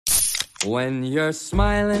When you're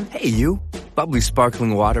smiling. Hey, you. Bubbly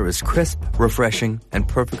sparkling water is crisp, refreshing, and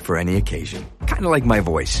perfect for any occasion. Kind of like my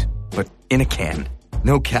voice, but in a can.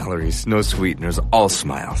 No calories, no sweeteners, all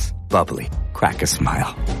smiles. Bubbly. Crack a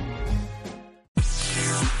smile.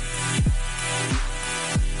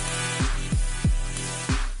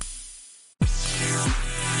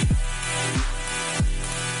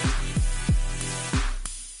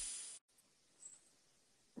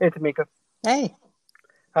 Hey, Tamika. Hey.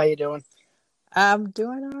 How you doing? I'm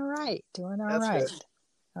doing all right. That's good.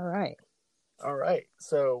 All right. All right.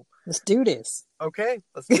 So let's do this. Okay,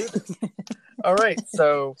 let's do this. All right.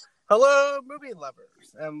 So hello, movie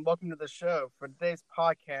lovers, and welcome to the show. For today's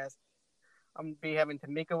podcast, I'm going to be having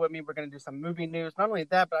Tamika with me. We're going to do some movie news. Not only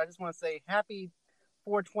that, but I just want to say happy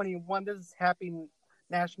 4/21. This is happy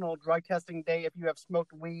National Drug Testing Day. If you have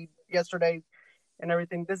smoked weed yesterday and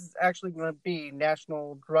everything, this is actually going to be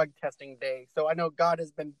National Drug Testing Day. So I know God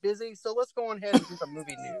has been busy, so let's go on ahead and do some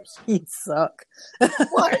movie news. You suck.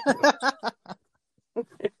 What?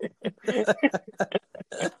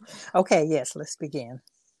 Okay, yes, let's begin.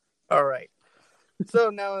 All right.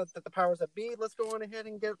 So now that the powers that be, let's go on ahead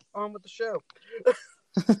and get on with the show.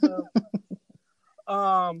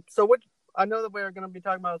 So what I know that we're going to be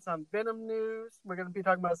talking about some Venom news. We're going to be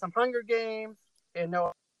talking about some Hunger Games, and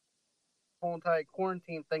no whole entire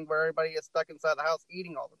quarantine thing where everybody is stuck inside the house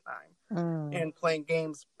eating all the time and playing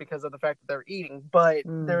games because of the fact that they're eating. But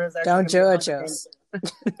there is actually don't judge us.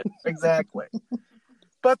 Exactly.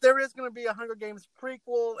 But there is going to be a Hunger Games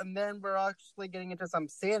prequel, and then we're actually getting into some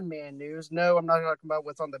Sandman news. No, I'm not talking about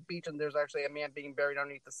what's on the beach, and there's actually a man being buried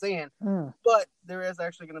underneath the sand. But there is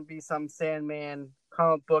actually going to be some Sandman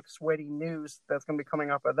comic book sweaty news that's going to be coming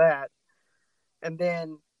up of that. And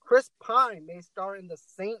then Chris Pine may star in the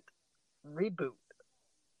Saint reboot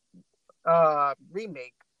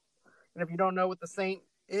remake. And if you don't know what the Saint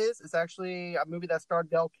is, it's actually a movie that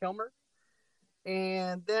starred Val Kilmer.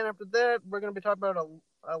 And then after that, we're going to be talking about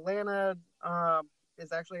Atlanta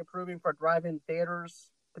is actually approving for drive-in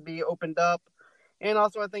theaters to be opened up, and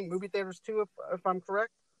also I think movie theaters too, if I'm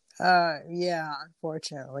correct. Yeah,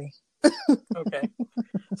 unfortunately. Okay.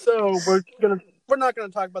 So we're not gonna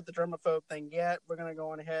talk about the germaphobe thing yet. We're gonna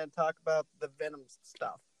go on ahead and talk about the Venom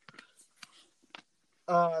stuff.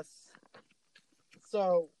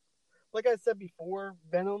 So like I said before,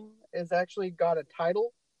 Venom has actually got a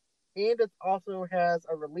title, and it also has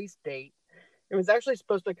a release date. It was actually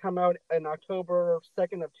supposed to come out in October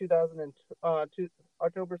 2nd of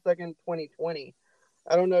 2020.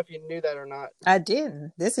 I don't know if you knew that or not. I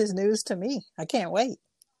didn't. This is news to me. I can't wait.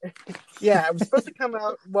 Yeah, it was supposed to come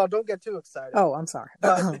out. Well, don't get too excited. Oh, I'm sorry.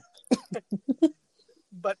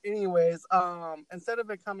 But anyways, instead of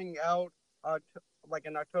it coming out like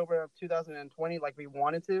in October of 2020, like we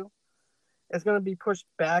wanted to, it's going to be pushed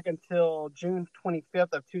back until June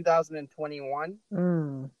 25th of 2021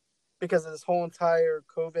 because of this whole entire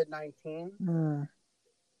COVID-19.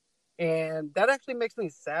 And that actually makes me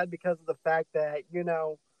sad because of the fact that,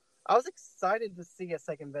 I was excited to see a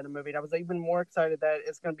second Venom movie. And I was even more excited that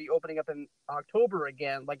it's going to be opening up in October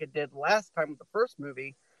again, like it did last time with the first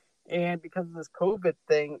movie. And because of this COVID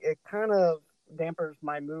thing, it kind of dampers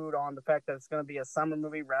my mood on the fact that it's going to be a summer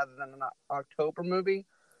movie rather than an October movie.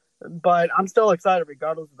 But I'm still excited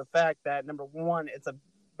regardless of the fact that, number one, it's a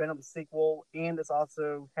Venom sequel and this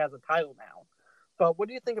also has a title now. But what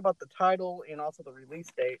do you think about the title and also the release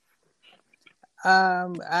date?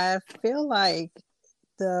 I feel like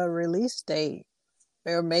the release date,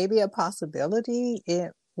 there may be a possibility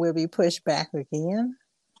it will be pushed back again.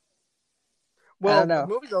 Well, the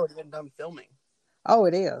movie's already been done filming. Oh,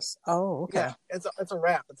 it is. Oh, okay. Yeah, it's a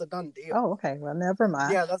wrap. It's a done deal. Oh, okay. Well, never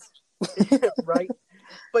mind. Yeah, that's right.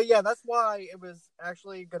 But yeah, that's why it was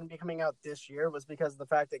actually going to be coming out this year, was because of the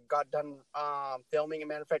fact that it got done filming. And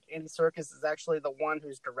matter of fact, Andy Serkis is actually the one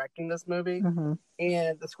who's directing this movie.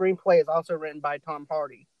 And the screenplay is also written by Tom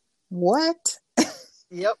Hardy. What?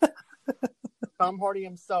 Yep. Tom Hardy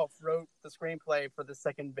himself wrote the screenplay for the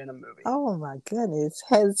second Venom movie. Oh my goodness.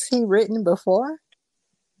 Has he written before?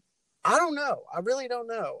 I don't know. I really don't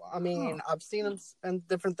know. I mean, I've seen him in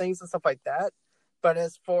different things and stuff like that. But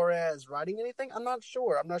as far as writing anything, I'm not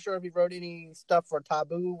sure. I'm not sure if he wrote any stuff for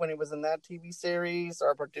Taboo when he was in that TV series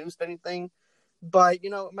or produced anything. But,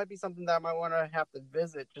 it might be something that I might want to have to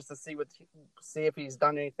visit just to see if he's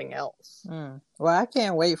done anything else. Well, I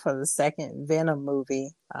can't wait for the second Venom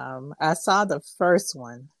movie. I saw the first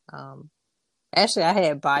one. Actually, I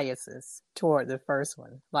had biases toward the first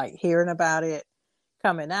one, like hearing about it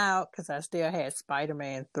coming out because I still had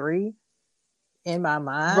Spider-Man 3 in my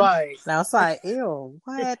mind. Right. And I was like, ew,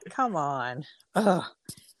 what? Come on. Ugh.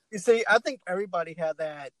 You see, I think everybody had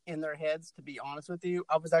that in their heads, to be honest with you.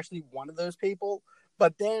 I was actually one of those people.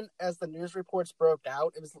 But then as the news reports broke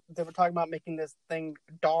out, they were talking about making this thing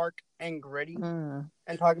dark and gritty and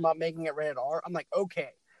talking about making it rated R. I'm like, okay,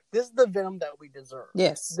 this is the Venom that we deserve.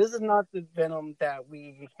 Yes. This is not the Venom that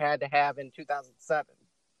we had to have in 2007.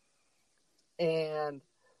 And,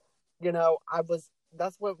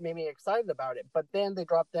 that's what made me excited about it. But then they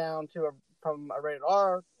dropped down from a rated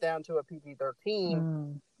R down to a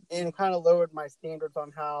PG-13. And it kind of lowered my standards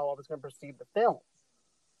on how I was going to perceive the film.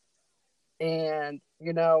 And,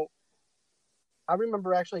 I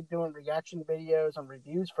remember actually doing reaction videos and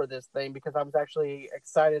reviews for this thing because I was actually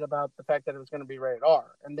excited about the fact that it was going to be rated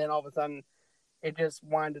R. And then all of a sudden, it just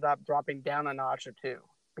winded up dropping down a notch or two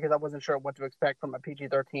because I wasn't sure what to expect from a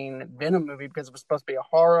PG-13 Venom movie because it was supposed to be a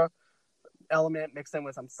horror element mixed in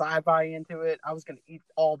with some sci-fi into it. I was going to eat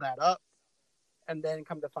all that up. And then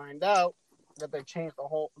come to find out that they changed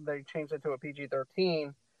it to a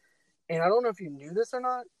PG-13. And I don't know if you knew this or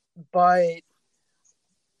not, but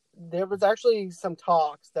there was actually some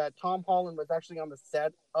talks that Tom Holland was actually on the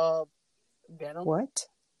set of Venom. What?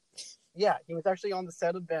 Yeah, he was actually on the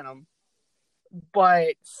set of Venom.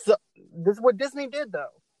 But this is what Disney did,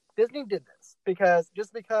 though. Disney did this because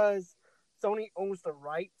Sony owns the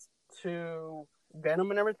rights to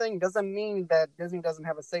Venom and everything doesn't mean that Disney doesn't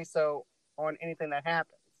have a say-so on anything that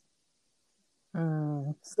happens.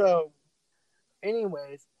 So,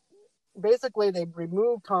 anyways, basically they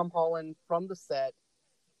removed Tom Holland from the set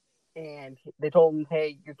and they told him,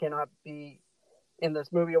 hey, you cannot be in this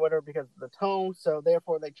movie or whatever because of the tone. So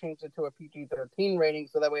therefore they changed it to a PG-13 rating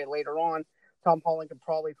so that way later on Tom Holland could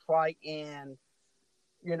probably try and,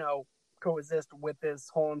 coexist with this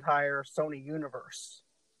whole entire Sony universe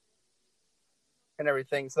and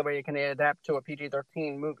everything so that way it can adapt to a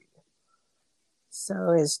PG-13 movie.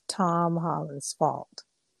 So it's Tom Holland's fault.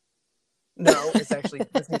 No, it's actually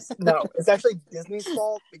Disney's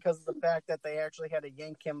fault because of the fact that they actually had to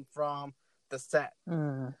yank him from the set.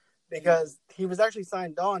 Because he was actually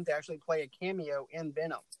signed on to actually play a cameo in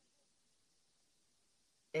Venom.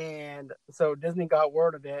 And so Disney got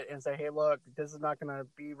word of it and said, hey, look, this is not going to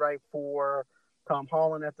be right for Tom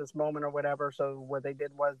Holland at this moment or whatever. So what they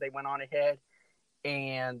did was they went on ahead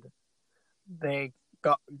and they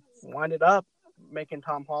winded up making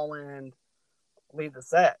Tom Holland leave the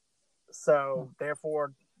set. So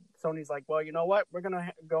therefore, Sony's like, well, you know what? We're going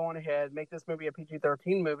to go on ahead, make this movie a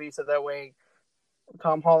PG-13 movie so that way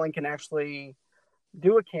Tom Holland can actually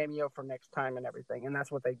do a cameo for next time and everything. And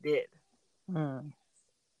that's what they did.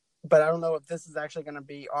 But I don't know if this is actually going to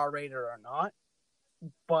be R-rated or not.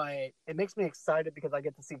 But it makes me excited because I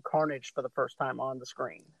get to see Carnage for the first time on the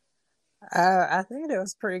screen. I think it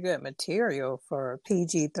was pretty good material for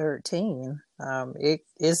PG-13.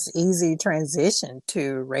 It's easy transition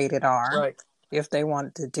to rated R, right? If they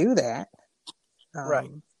wanted to do that, right?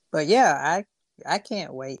 But yeah, I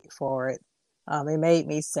can't wait for it. It made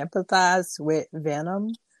me sympathize with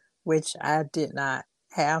Venom, which I did not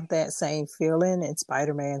have that same feeling in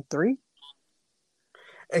Spider-Man 3.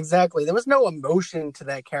 Exactly, there was no emotion to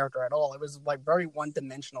that character at all. It was like very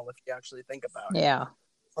one-dimensional if you actually think about it. Yeah.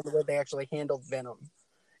 On the way they actually handled Venom.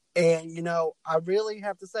 And, I really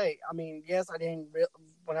have to say, I mean, yes, I didn't,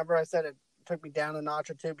 whenever I said it took me down a notch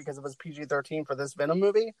or two because it was PG-13 for this Venom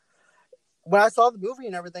movie, when I saw the movie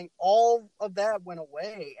and everything, all of that went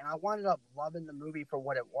away, and I wound up loving the movie for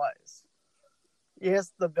what it was.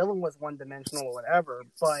 Yes, the villain was one-dimensional or whatever,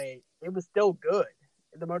 but it was still good.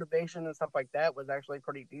 The motivation and stuff like that was actually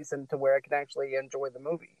pretty decent to where I could actually enjoy the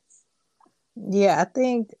movie. Yeah, I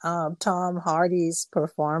think Tom Hardy's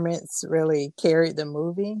performance really carried the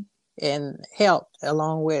movie and helped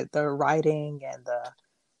along with the writing and the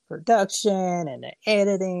production and the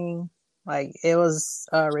editing. Like, it was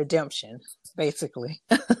a redemption, basically.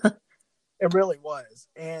 It really was.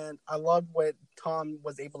 And I loved what Tom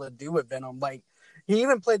was able to do with Venom. Like, he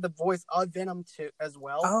even played the voice of Venom too, as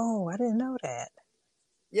well. Oh, I didn't know that.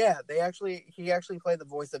 Yeah, he actually played the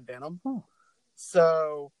voice of Venom.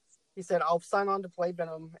 So he said, I'll sign on to play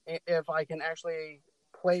Venom if I can actually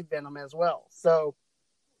play Venom as well. So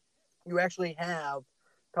you actually have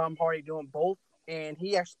Tom Hardy doing both, and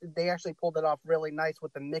they actually pulled it off really nice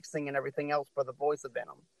with the mixing and everything else for the voice of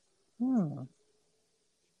Venom.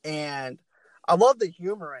 And I love the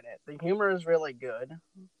humor in it. The humor is really good.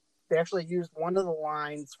 They actually used one of the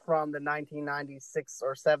lines from the 1996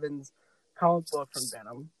 or 7's comic book from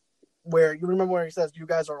Venom, where you remember where he says, "You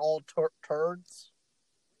guys are all turds."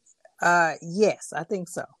 Yes, I think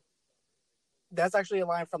so. That's actually a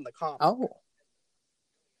line from the comic. Oh.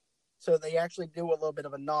 So they actually do a little bit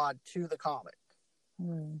of a nod to the comic.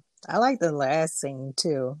 I like the last scene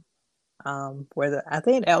too. I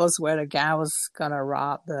think that was where the guy was gonna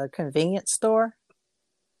rob the convenience store.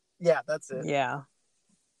 Yeah, that's it. Yeah.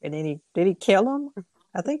 And then did he kill him?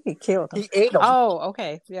 I think he killed him. He ate him. Oh,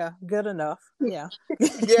 okay. Yeah, good enough. Yeah.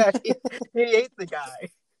 Yeah, he ate the guy.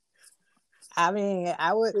 I mean,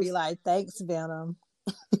 I would be like, thanks, Venom.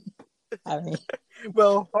 I mean,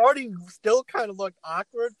 well, Hardy still kind of looked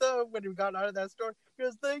awkward though when he got out of that store. He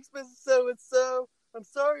goes, "Thanks, Mrs. So and So. I'm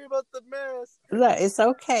sorry about the mess." Look, it's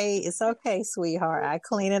okay. It's okay, sweetheart. I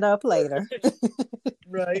clean it up later.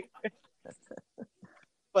 Right.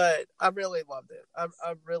 But I really loved it. I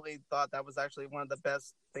really thought that was actually one of the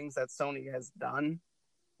best things that Sony has done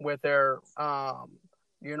with their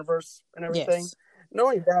universe and everything. Yes. Not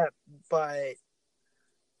only that, but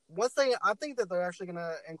one thing I think that they're actually going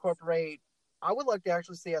to incorporate, I would like to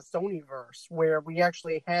actually see a Sonyverse where we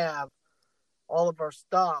actually have all of our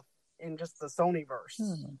stuff in just the Sonyverse.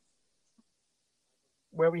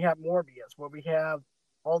 Where we have Morbius, where we have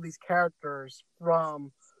all these characters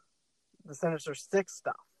from the Sinister Six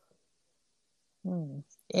stuff.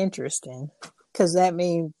 Interesting. Because that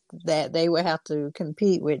means that they would have to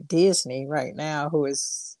compete with Disney right now, who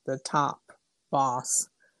is the top boss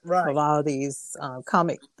of all these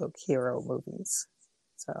comic book hero movies.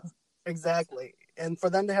 So exactly. And for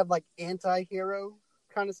them to have like anti-hero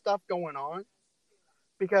kind of stuff going on,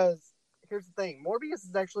 because here's the thing, Morbius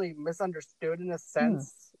is actually misunderstood in a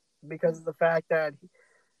sense because of the fact that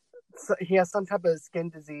he has some type of skin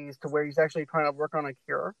disease to where he's actually trying to work on a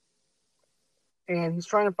cure. And he's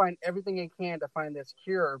trying to find everything he can to find this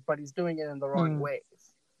cure, but he's doing it in the wrong ways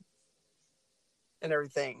and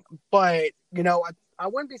everything. But, you know, I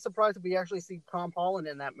wouldn't be surprised if we actually see Tom Holland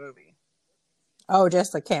in that movie. Oh,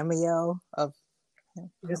 just a cameo of...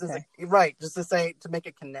 Just to say, to make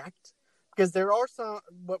it connect. Because there are some,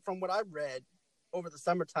 from what I've read over the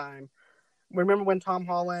summertime, remember when Tom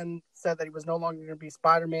Holland said that he was no longer going to be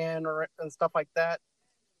Spider-Man and stuff like that?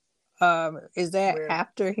 Is that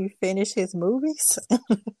after he finished his movies?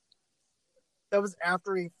 That was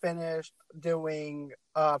after he finished doing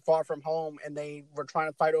Far From Home, and they were trying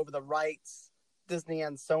to fight over the rights. Disney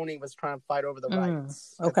and Sony was trying to fight over the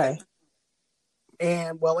rights. Okay.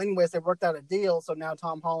 And, well, anyways, they worked out a deal, so now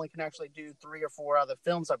Tom Holland can actually do 3 or 4 other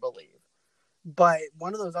films, I believe. But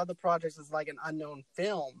one of those other projects is like an unknown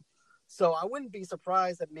film. So I wouldn't be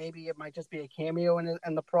surprised that maybe it might just be a cameo in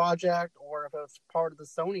the project, or if it's part of the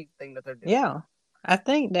Sony thing that they're doing. Yeah, I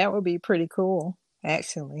think that would be pretty cool,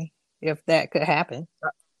 actually, if that could happen.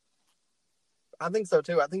 I think so,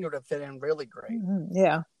 too. I think it would have fit in really great.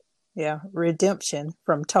 Yeah. Redemption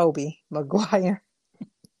from Tobey Maguire.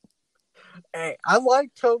 Hey, I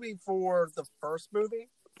like Tobey for the first movie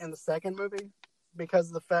and the second movie because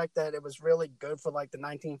of the fact that it was really good for like the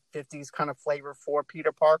 1950s kind of flavor for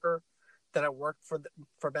Peter Parker that it worked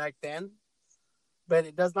for back then. But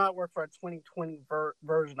it does not work for a 2020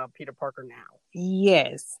 version of Peter Parker now.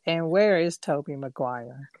 Yes. And where is Tobey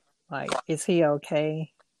Maguire? Like, is he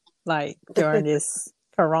okay? Like, during this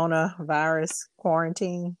coronavirus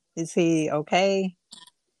quarantine, is he okay?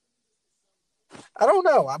 I don't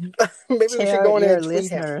know. Maybe we should go in your and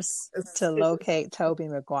listeners to locate Tobey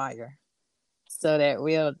Maguire so that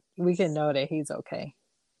we can know that he's okay.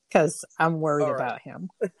 Because I'm worried about him.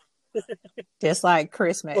 Just like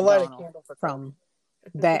Chris McDonald from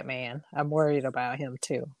Batman, I'm worried about him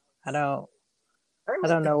too. I don't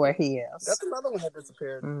know where he is. That's another one that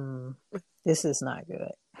disappeared. This is not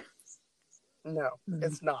good. No,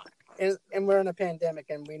 it's not. And we're in a pandemic,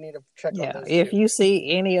 and we need to check on those. If you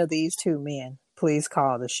see any of these two men, please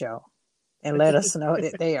call the show and let us know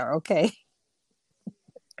that they are okay.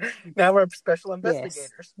 Now we're special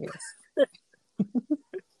investigators. Yes.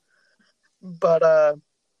 But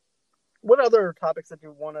what other topics did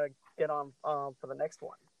you want to get on for the next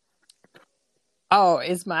one? Oh,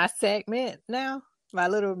 it's my segment now? My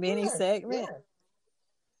little mini segment? Yeah.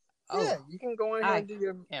 Oh, yeah, you can go in here and do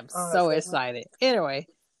your... I'm so excited. Anyway.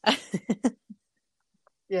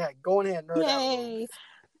 Yeah, go in and nerd Yay.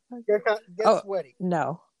 out. Get sweaty.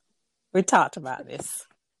 No. We talked about this.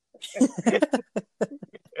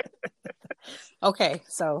 Okay,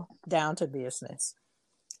 so down to business.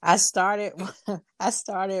 I started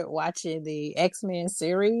watching the X-Men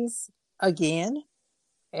series again,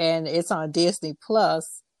 and it's on Disney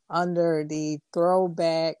Plus under the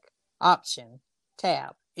throwback option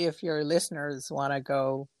tab if your listeners want to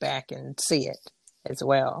go back and see it as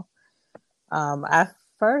well. I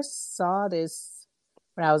first saw this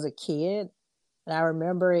when I was a kid, and I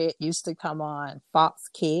remember it used to come on Fox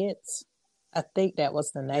Kids. I think that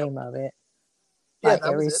was the name of it. Yeah, Like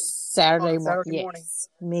that was every it. On Saturday a morning. Saturday morning. Yes.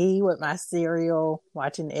 Me with my cereal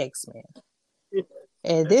watching X-Men.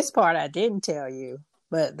 And this part I didn't tell you,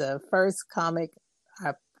 but the first comic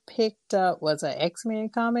I picked up was an X-Men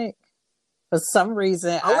comic. For some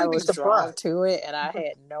reason, I I wouldn't be was drawn surprised. to it, and I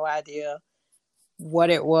had no idea what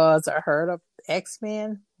it was or heard of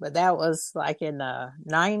X-Men. But that was like in the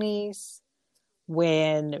 90s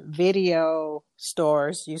when video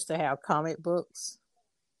stores used to have comic books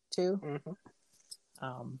too. Mm-hmm.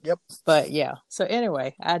 Um, Yep. but yeah, so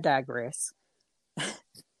anyway, I digress.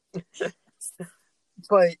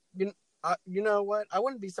 But you know what? I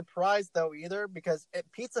wouldn't be surprised though either, because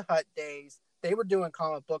at Pizza Hut days they were doing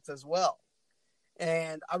comic books as well.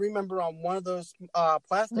 And I remember on one of those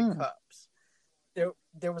plastic cups,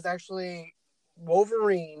 there was actually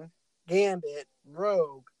Wolverine, Gambit,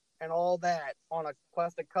 Rogue, and all that on a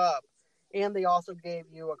plastic cup. And they also gave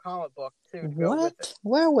you a comic book too to go with it.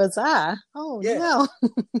 Where was I? Oh Yeah. no.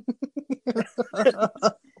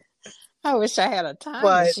 I wish I had a time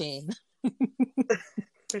machine.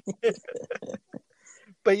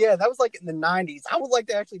 But yeah, that was like in the 90s. I would like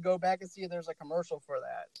to actually go back and see if there's a commercial for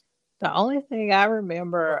that. The only thing I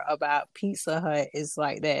remember about Pizza Hut is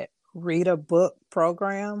like that read a book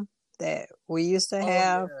program that we used to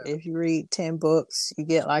have. Yeah. If you read 10 books, you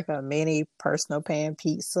get like a mini personal pan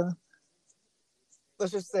pizza.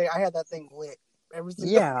 Let's just say I had that thing lit.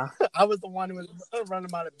 Yeah. I was the one who was running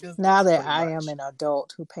out of business. Now that I am an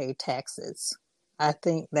adult who paid taxes, I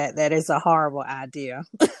think that is a horrible idea.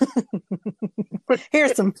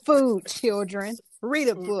 Here's some food, children. Read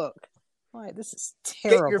a book. Like, this is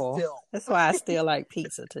terrible. Get your fill. That's why I still like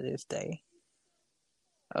pizza to this day.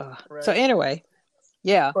 Right. So anyway,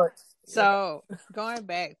 yeah. So going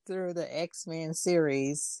back through the X-Men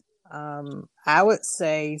series, I would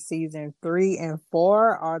say season 3 and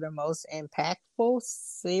 4 are the most impactful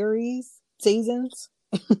seasons.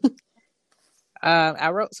 I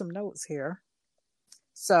wrote some notes here.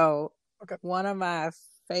 So one of my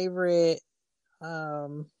favorite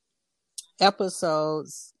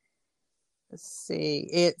episodes, let's see,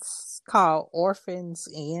 it's called Orphan's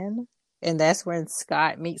Inn, and that's when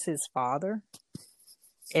Scott meets his father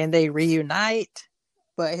and they reunite,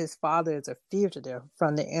 but his father is a fugitive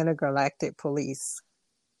from the Intergalactic Police.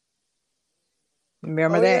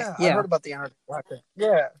 Remember that? Yeah, I heard about the Intergalactic.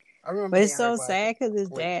 Yeah, I remember. But it's so sad because his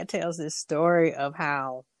dad tells this story of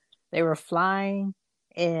how they were flying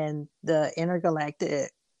and the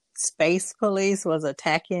Intergalactic Space Police was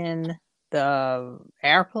attacking the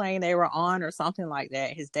airplane they were on or something like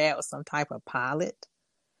that. His dad was some type of pilot.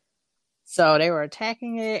 So they were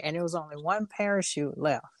attacking it, and there was only one parachute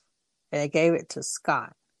left. And they gave it to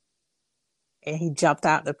Scott. And he jumped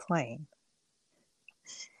out the plane.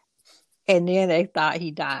 And then they thought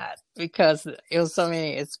he died because it was so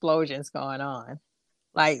many explosions going on.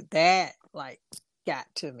 Like, that, like, got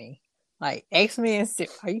to me. Like, X-Men,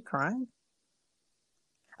 are you crying?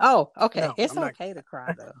 Oh, okay. No, it's okay to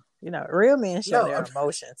cry, though. You know, real men show their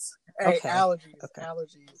emotions. Hey, okay.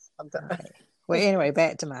 Allergies. I'm done. Right. Well, anyway,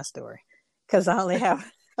 back to my story. Because I only have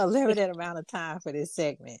a limited amount of time for this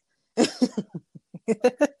segment.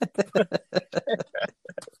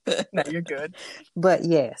 No, you're good. But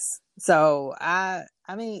yes. So, I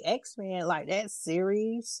mean, X-Men, like that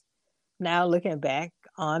series, now looking back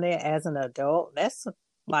on it as an adult, that's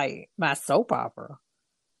like my soap opera.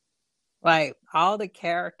 Like, all the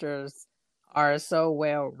characters are so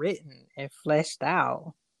well written and fleshed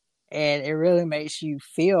out. And it really makes you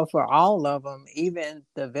feel for all of them, even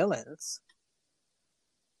the villains.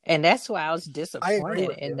 And that's why I was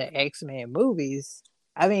disappointed in the X-Men movies.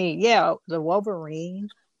 I mean, yeah, the Wolverine,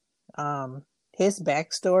 his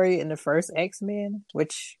backstory in the first X-Men,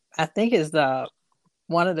 which I think is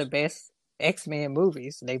one of the best X-Men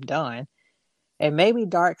movies they've done. And maybe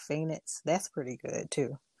Dark Phoenix, that's pretty good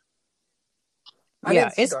too.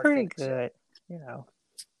 It's pretty good. You know,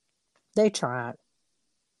 they tried.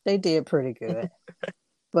 They did pretty good.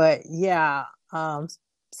 But yeah,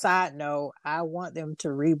 side note, I want them to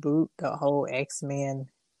reboot the whole X-Men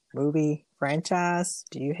movie franchise.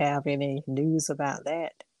 Do you have any news about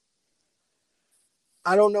that?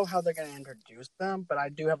 I don't know how they're going to introduce them, but I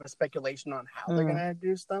do have a speculation on how they're going to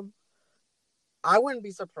introduce them. I wouldn't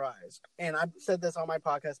be surprised, and I've said this on my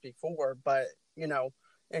podcast before, but, you know,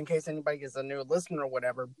 in case anybody is a new listener or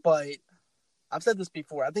whatever, but I've said this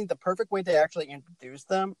before. I think the perfect way to actually introduce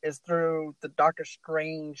them is through the Doctor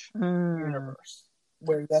Strange universe,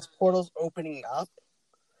 where that portal's opening up.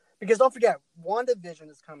 Because don't forget, WandaVision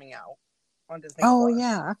is coming out on Disney+. Oh,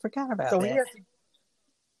 yeah, I forgot about that.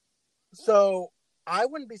 So I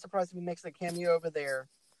wouldn't be surprised if he makes a cameo over there,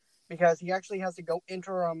 because he actually has to go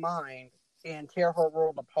into her mind and tear her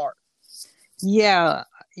world apart. Yeah,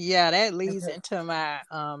 that leads Okay. into my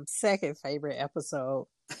second favorite episode.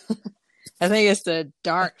 I think it's the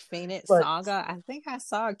Dark Phoenix But saga. I think I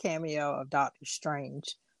saw a cameo of Doctor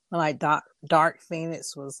Strange. When like Dark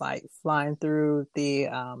Phoenix was like flying through the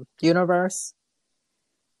universe.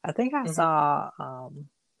 I think I saw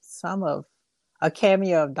some of a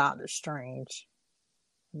cameo of Doctor Strange.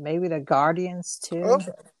 Maybe the Guardians too.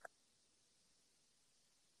 okay.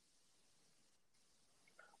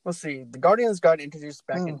 Let's see. The Guardians got introduced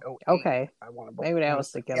back in 08. Okay. I want to Maybe that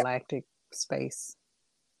was the yeah. Galactic Space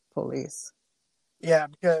Police. Yeah,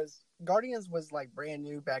 because Guardians was like brand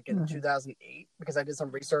new back in 2008. Because I did some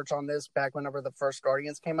research on this back whenever the first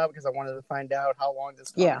Guardians came out, because I wanted to find out how long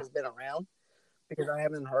this comic has been around, because I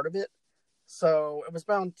haven't heard of it. So it was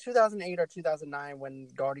around 2008 or 2009 when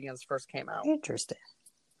Guardians first came out. Interesting.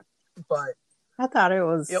 But I thought it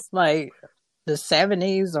was like the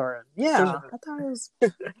 70s or I thought it was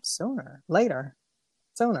sooner.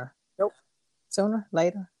 Sooner. Nope. Sooner,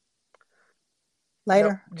 later.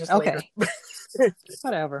 Nope, just okay. Later.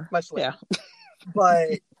 Whatever. Much later.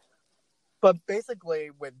 Yeah. But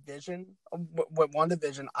basically with Vision, with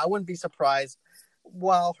WandaVision, I wouldn't be surprised.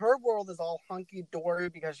 While her world is all hunky-dory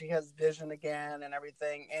because she has Vision again and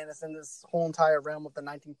everything, and it's in this whole entire realm of the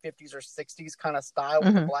 1950s or 60s kind of style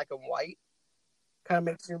with the black and white, kind of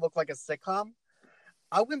makes you look like a sitcom.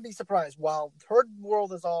 I wouldn't be surprised. While her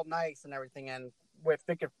world is all nice and everything, and with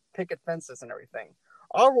picket fences and everything,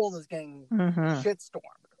 our world is getting shitstormed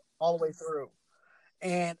all the way through.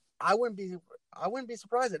 And I wouldn't be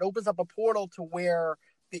surprised. It opens up a portal to where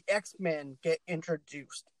the X-Men get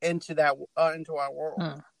introduced into our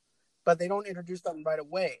world, but they don't introduce them right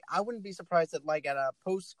away. I wouldn't be surprised that, like, at a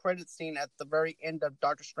post-credit scene at the very end of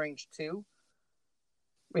Doctor Strange 2,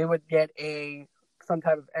 we would get some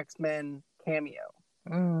type of X-Men cameo.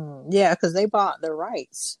 Yeah, because they bought the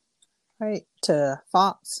rights, right, to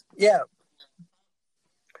Fox. Yeah,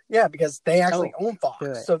 because they actually own Fox.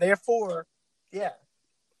 Good. So therefore,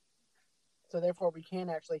 we can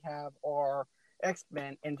actually have our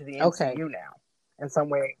X-Men into the MCU now in some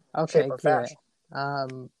way, shape, or fashion.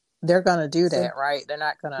 They're gonna do that, right? They're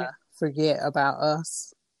not gonna forget about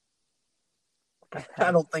us.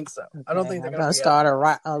 I don't think so. Okay. I don't think they're gonna start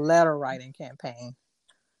a letter writing campaign.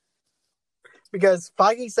 Because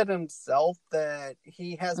Feige said himself that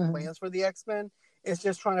he has plans for the X-Men. It's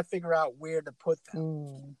just trying to figure out where to put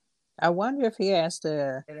them. I wonder if he has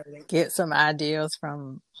to get some ideas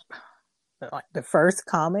from like the first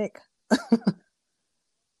comic.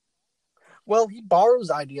 Well, he borrows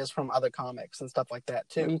ideas from other comics and stuff like that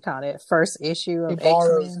too. You call it first issue of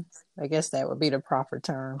X-Men? I guess that would be the proper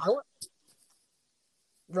term.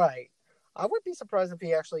 Right. I would be surprised if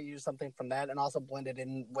he actually used something from that and also blended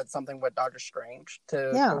in with something with Doctor Strange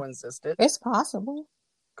to coexist it. It's possible.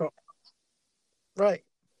 Right.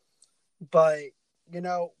 But,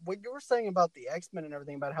 what you were saying about the X-Men and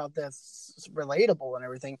everything, about how that's relatable and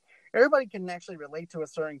everything, everybody can actually relate to a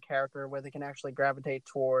certain character where they can actually gravitate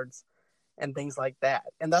towards and things like that.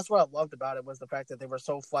 And that's what I loved about it, was the fact that they were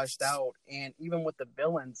so fleshed out. And even with the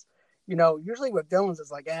villains, usually with villains, it's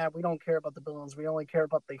like, we don't care about the villains. We only care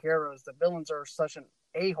about the heroes. The villains are such an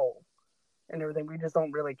a-hole and everything. We just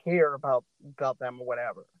don't really care about them or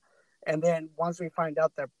whatever. And then once we find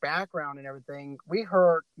out their background and everything, we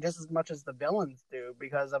hurt just as much as the villains do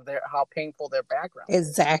because of how painful their background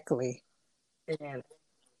exactly is.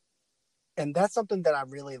 And that's something that I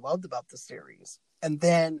really loved about the series. And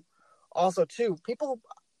then also, too,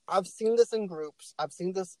 I've seen this in groups. I've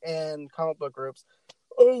seen this in comic book groups.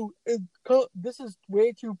 This is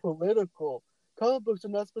way too political. Comic books are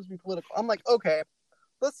not supposed to be political. I'm like,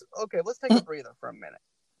 let's take a breather for a minute.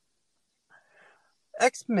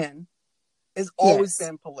 X-Men has always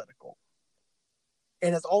been political.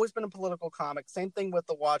 It has always been a political comic. Same thing with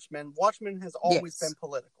the Watchmen. Watchmen has always been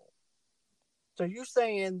political. So you're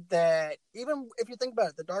saying that even if you think about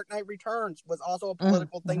it, The Dark Knight Returns was also a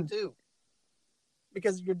political thing too.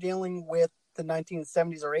 Because you're dealing with the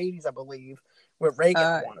 1970s or 80s, I believe, with Reagan,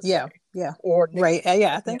 I want to say. Yeah. Or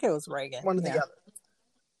I think it was Reagan. One or the other.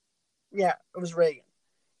 Yeah, it was Reagan.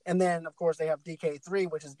 And then, of course, they have DK3,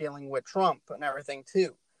 which is dealing with Trump and everything,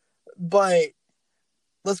 too. But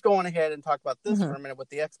let's go on ahead and talk about this for a minute with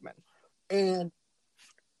the X-Men. And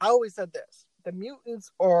I always said this. The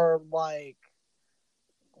mutants are like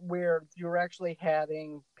where you're actually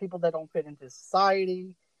having people that don't fit into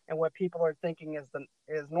society, and what people are thinking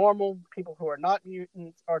is normal. People who are not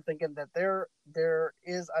mutants are thinking that there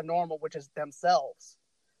is a normal, which is themselves.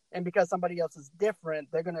 And because somebody else is different,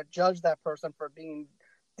 they're going to judge that person for being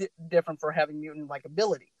different, for having mutant-like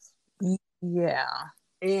abilities. Yeah.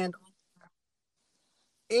 And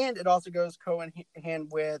and it also goes hand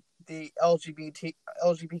with the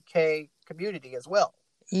LGBTK community as well.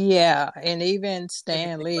 Yeah, and even If you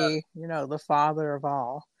Stan think about it, Lee, the father of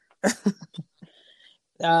all.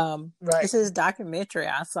 right? This is documentary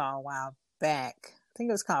I saw a while back. I think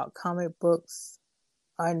it was called Comic Books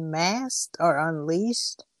Unmasked or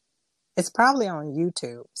Unleashed. It's probably on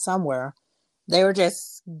YouTube somewhere. They were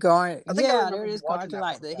just going, I think I they remember were you just going watching through that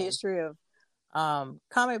like one the time. history of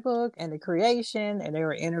comic book and the creation, and they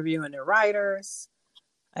were interviewing the writers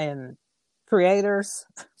and creators.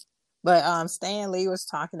 But Stan Lee was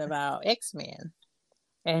talking about X-Men,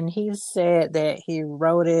 and he said that he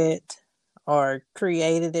wrote it or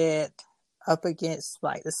created it up against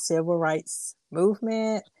like the civil rights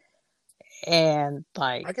movement, and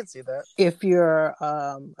like I can see that. if you're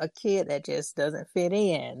a kid that just doesn't fit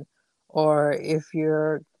in, or if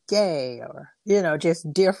you're gay, or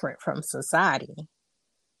just different from society,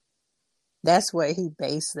 that's what he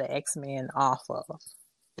based the X-Men off of.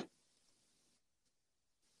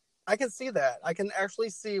 I can see that. I can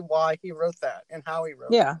actually see why he wrote that and how he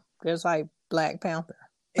wrote Yeah, just like Black Panther.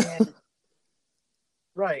 it. And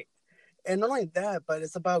right. And not only that, but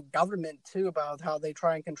it's about government too, about how they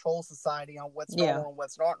try and control society on what's Yeah. normal and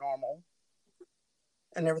what's not normal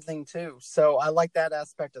and everything too. So I like that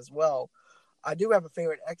aspect as well. I do have a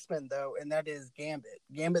favorite X-Men though, and that is Gambit.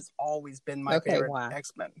 Gambit's always been my favorite Why?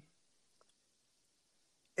 X-Men.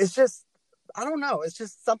 It's just, I don't know, it's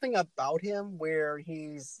just something about him where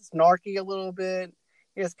he's snarky a little bit.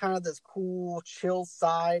 He has kind of this cool, chill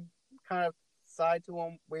side to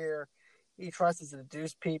him where he tries to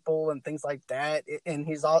seduce people and things like that. And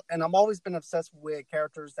I've always been obsessed with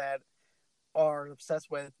characters that are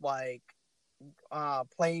obsessed with like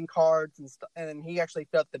playing cards and stuff. And he actually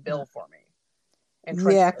fit the bill for me.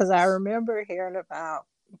 Yeah, because I remember hearing about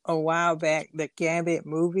a while back the Gambit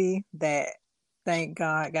movie that, thank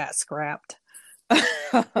God, got scrapped.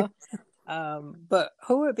 But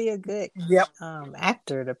who would be a good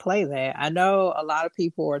actor to play that? I know a lot of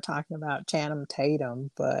people were talking about Channing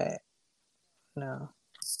Tatum, but no,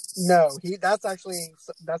 that's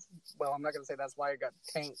well, I'm not gonna say that's why it got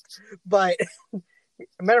tanked, but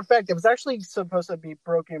matter of fact, it was actually supposed to be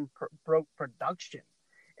broke production,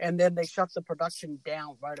 and then they shut the production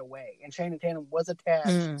down right away, and Channing Tatum was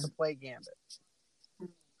attached to play Gambit.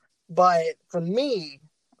 But for me,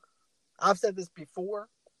 I've said this before,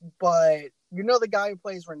 but you know the guy who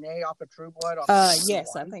plays Renee off of True Blood?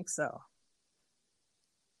 Yes, I think so.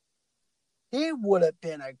 He would have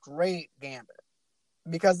been a great Gambit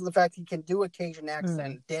because of the fact he can do a Cajun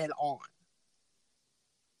accent dead on.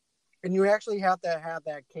 And you actually have to have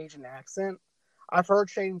that Cajun accent. I've heard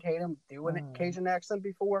Channing Tatum do a Cajun accent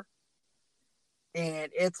before,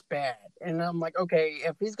 and it's bad. And I'm like, okay,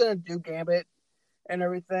 if he's going to do Gambit and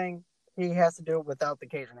everything, he has to do it without the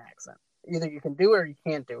Cajun accent. Either you can do it or you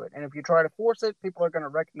can't do it. And if you try to force it, people are going to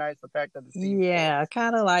recognize the fact that it's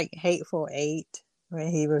kind of like Hateful Eight when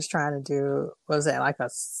he was trying to do, was that like a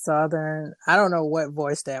Southern? I don't know what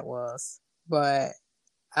voice that was, but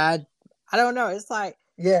I don't know. It's like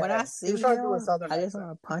when I see him, I just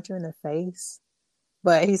want to punch him in the face.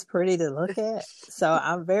 But he's pretty to look at, so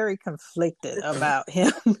I'm very conflicted about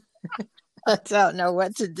him. I don't know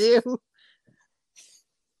what to do.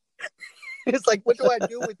 It's like, what do I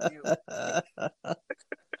do with you?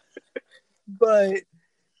 But,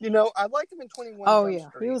 I liked him in 21 Jump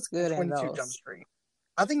Street. He was good in 22 Jump Street.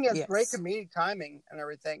 I think he has great comedic timing and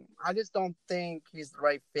everything. I just don't think he's the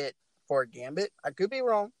right fit for a Gambit. I could be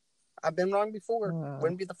wrong. I've been wrong before.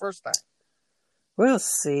 Wouldn't be the first time. We'll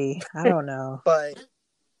see. I don't know. But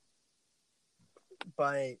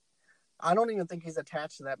I don't even think he's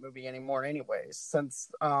attached to that movie anymore anyways, since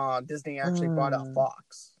Disney actually bought out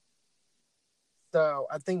Fox. So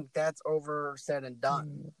I think that's over, said and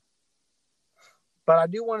done. But I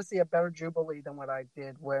do want to see a better Jubilee than what I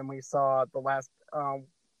did when we saw the last,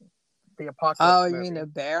 the Apocalypse movie. You mean the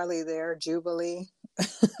Barely There Jubilee?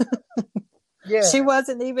 Yeah. She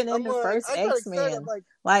wasn't even in the first X-Men.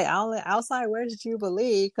 Like, I was like, where's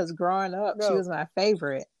Jubilee? Because growing up, she was my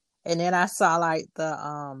favorite. And then I saw like the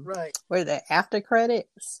what are the after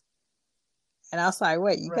credits, and I was like,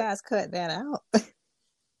 "Wait, you guys cut that out?"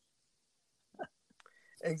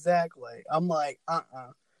 Exactly. I'm like,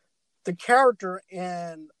 The character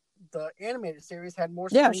in the animated series had more.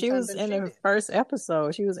 Yeah, she was in the first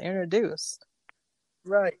episode. She was introduced.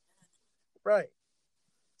 Right.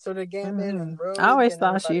 So the Gambit and Rogue. I always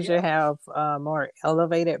thought she should have more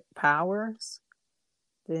elevated powers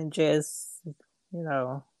than just.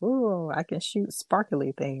 I can shoot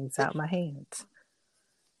sparkly things out my hands.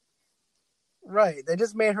 Right. They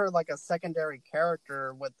just made her like a secondary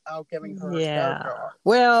character without giving her a Yeah. character arc.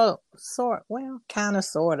 Well, kind of,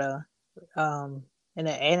 sort of. In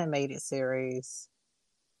the animated series.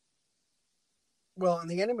 Well, in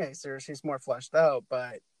the anime series, she's more fleshed out,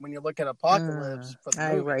 but when you look at Apocalypse for the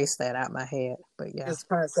I movie, erased that out my head, but yeah. it's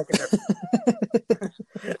kind of secondary.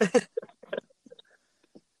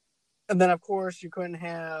 And then, of course, you couldn't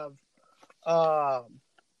have,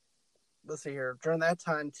 let's see here, during that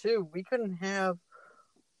time, too, we couldn't have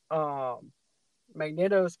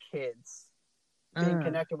Magneto's kids being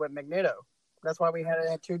connected with Magneto. That's why we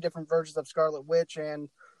had two different versions of Scarlet Witch and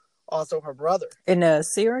also her brother. In the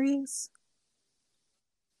series?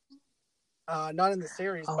 Not in the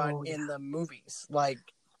series, but in the movies. Like,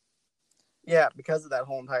 yeah, because of that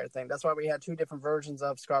whole entire thing. That's why we had two different versions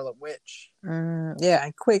of Scarlet Witch. Yeah,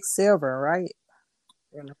 and Quicksilver, right?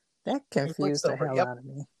 That confused the hell out of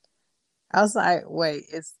me. I was like, wait,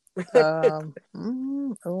 it's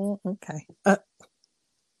okay.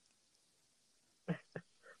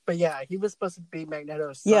 But yeah, he was supposed to be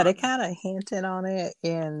Magneto's son. Yeah, they kind of hinted on it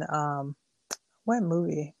in what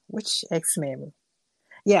movie? Which X-Men movie?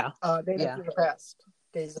 Yeah. Days of Future Past.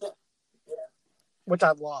 Which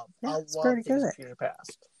I love. Yeah, I it's love pretty Days good. of Future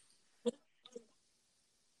Past.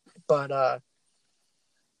 But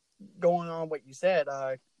going on what you said,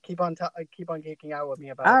 keep on geeking out with me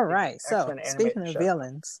about. All right. So X-Men speaking of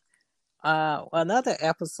villains, another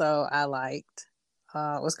episode I liked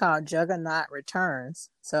was called Juggernaut Returns.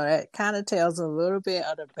 So that kind of tells a little bit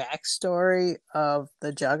of the backstory of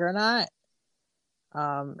the Juggernaut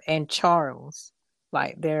and Charles,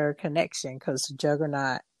 like their connection, because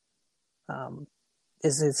Juggernaut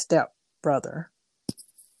is his step brother,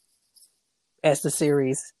 as the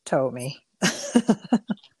series told me.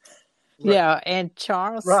 Right. Yeah, and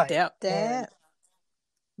Charles' stepdad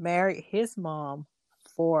married his mom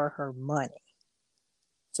for her money.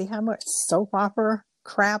 See how much soap opera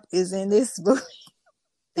crap is in this movie,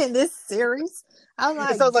 in this series? I'm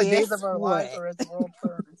like, it sounds like Days of Our Lives or As the World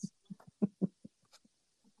Turns.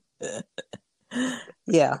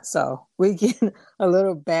 Yeah, so we get a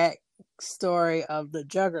little backstory of the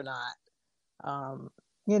Juggernaut.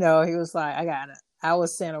 You know, he was like, I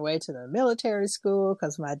was sent away to the military school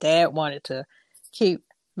because my dad wanted to keep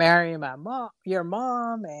marrying your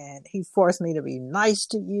mom, and he forced me to be nice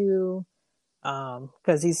to you.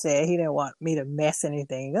 Because he said he didn't want me to mess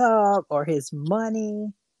anything up or his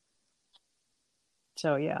money.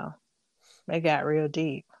 So yeah, they got real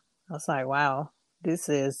deep. I was like, wow, this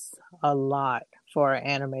is a lot for an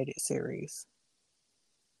animated series.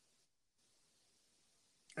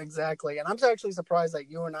 Exactly. And I'm actually surprised that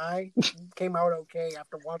you and I came out okay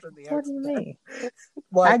after watching the X-Men. What do you mean?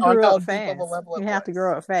 Like, I grew up fast. You have to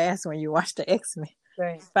grow up fast when you watch the X-Men.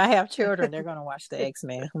 Thanks. If I have children, they're going to watch the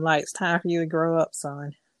X-Men. I'm like, it's time for you to grow up,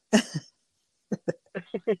 son. But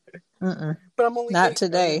I'm only not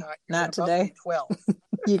today. Not today. 12.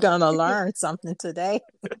 You're going to learn something today.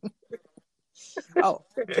 Oh.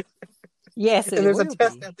 Yes, it will be.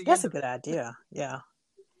 That's a good idea. Yeah.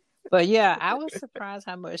 But yeah, I was surprised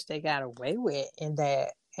how much they got away with in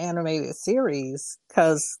that animated series,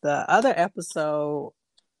 because the other episode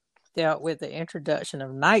dealt with the introduction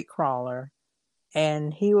of Nightcrawler,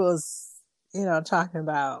 and he was, talking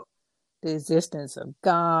about the existence of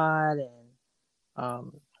God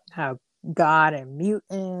and how God and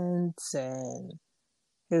mutants, and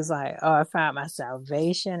he was like, oh, I found my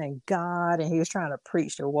salvation in God, and he was trying to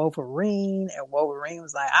preach to Wolverine, and Wolverine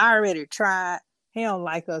was like, I already tried. He don't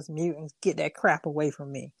like us mutants. Get that crap away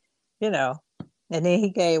from me. And then he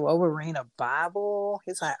gave Wolverine a Bible.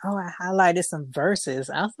 He's like, oh, I highlighted some verses.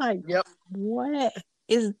 I was like, yep. What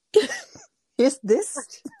is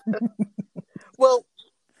this? Well,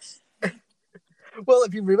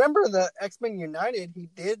 if you remember the X-Men United, he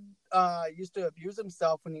did used to abuse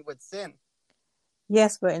himself when he would sin.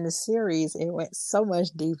 Yes, but in the series, it went so much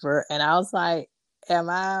deeper. And I was like, am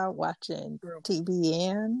I watching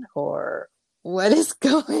TBN or what is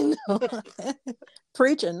going on?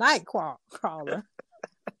 Preacher Nightcrawler.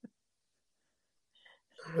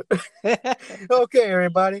 Okay,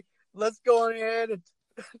 everybody, let's go ahead and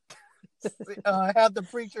have the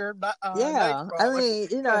preacher. Yeah, I mean,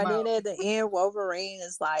 and then at the end, Wolverine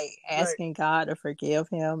is like asking God to forgive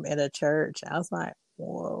him in a church. I was like,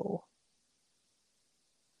 whoa.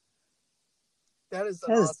 That is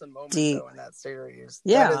an awesome moment, though, in that series.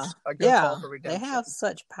 Yeah, that is a good call for redemption. They have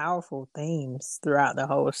such powerful themes throughout the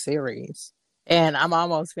whole series. And I'm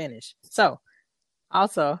almost finished. So,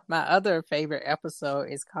 also, my other favorite episode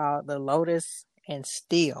is called The Lotus and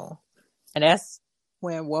Steel. And that's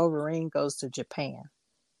when Wolverine goes to Japan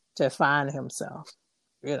to find himself,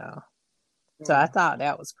 So I thought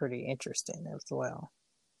that was pretty interesting as well.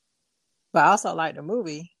 But I also like the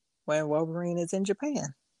movie when Wolverine is in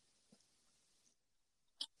Japan.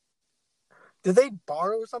 Did they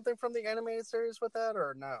borrow something from the animated series with that,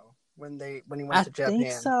 or no? When he went to Japan, I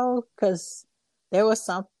think so, because there was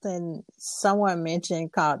something someone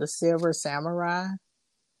mentioned called the Silver Samurai.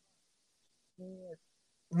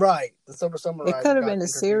 Right, the Silver Samurai. It could have got been the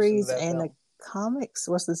introduced into series that and film. the comics.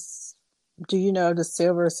 What's this? Do you know the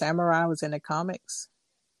Silver Samurai was in the comics?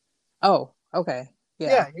 Oh, okay.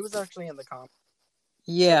 Yeah, he was actually in the comics.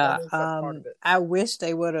 Yeah. So that is a part of it. I wish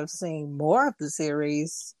they would have seen more of the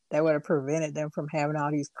series. That would have prevented them from having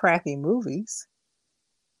all these crappy movies.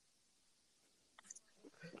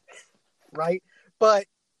 Right? But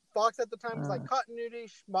Fox at the time was like, continuity,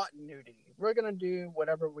 schmottenuity. We're going to do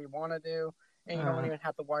whatever we want to do, and you don't even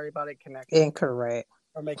have to worry about it connecting. Incorrect.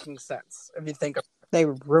 Or making sense, if you think of it. They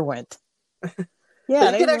ruined.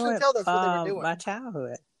 Yeah, they could actually ruined tell that's what they were doing. my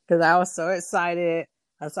childhood. Because I was so excited.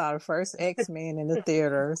 I saw the first X-Men in the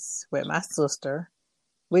theaters with my sister.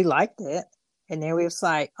 We liked it. And then we was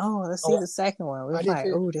like, oh, let's see the second one. We was like,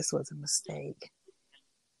 oh, this was a mistake.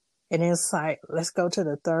 And then it's like, let's go to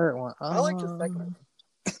the third one. I like the second one.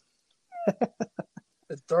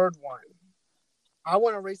 The third one. I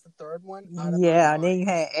want to race the third one. Yeah, and then you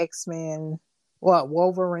had X-Men,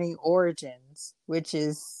 Wolverine Origins, which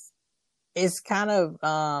is it's kind of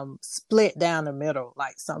split down the middle.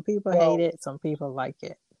 Like some people hate it, some people like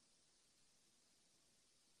it.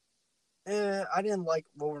 I didn't like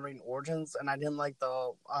Wolverine Origins, and I didn't like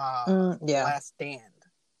the Last Stand.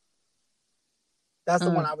 That's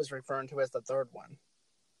the one I was referring to as the third one.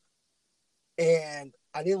 And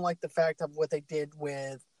I didn't like the fact of what they did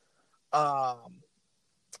with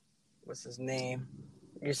what's his name?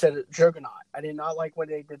 You said it, Juggernaut. I did not like what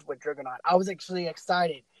they did with Juggernaut. I was actually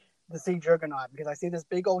excited to see Juggernaut because I see this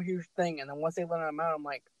big old huge thing, and then once they let him out, I'm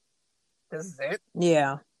like, this is it?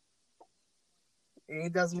 Yeah. He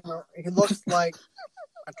doesn't. He looks like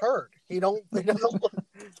a turd. He doesn't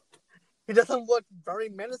look very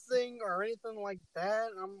menacing or anything like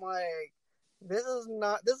that. I'm like, this is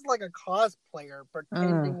like a cosplayer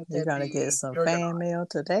pretending You're gonna get some Juggernaut. fan mail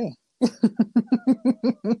today.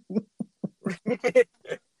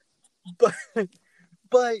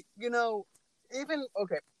 but you know, even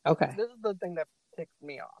okay. This is the thing that ticks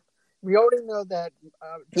me off. We already know that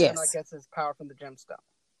Juggernaut gets his power from the gemstone.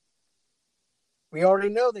 We already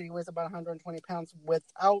know that he weighs about 120 pounds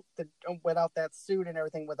without that suit and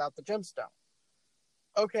everything, without the gemstone.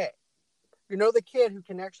 Okay, you know the kid who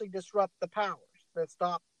can actually disrupt the powers that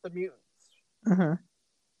stop the mutants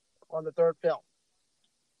on the third film.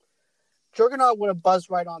 Juggernaut would have buzzed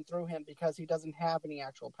right on through him because he doesn't have any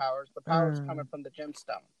actual powers. The powers coming from the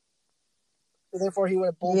gemstone. So therefore, he would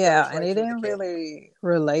have bulldozed right and he didn't really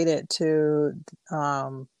relate it to,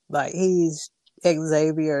 like he's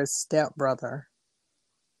Xavier's stepbrother.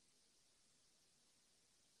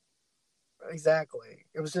 Exactly.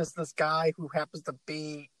 It was just this guy who happens to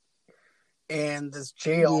be in this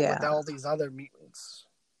jail with all these other mutants.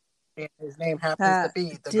 And his name happens to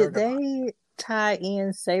be the Did Juggernaut. They tie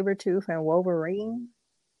in Sabretooth and Wolverine?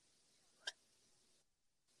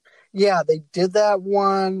 Yeah, they did that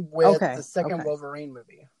one with the second Wolverine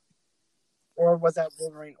movie. Or was that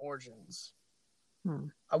Wolverine Origins? I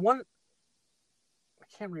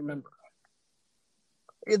can't remember.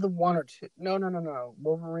 Either one or two. No.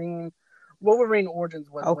 Wolverine Origins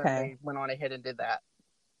was when they went on ahead and did that.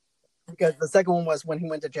 Because the second one was when he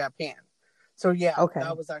went to Japan. So yeah,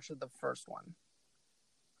 that was actually the first one.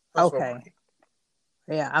 Wolverine.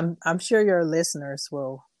 Yeah, I'm sure your listeners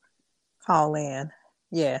will call in,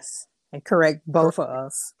 yes, and correct both of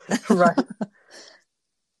us. Right.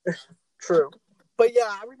 True. But yeah,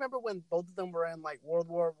 I remember when both of them were in like World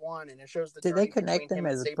War I, and it shows the. Did they connect them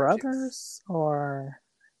as brothers or?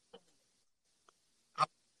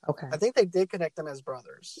 Okay. I think they did connect them as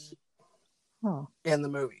brothers. In the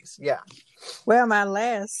movies, yeah. Well, my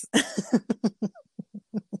last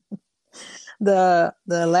the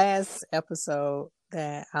last episode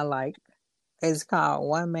that I like is called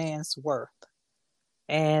One Man's Worth.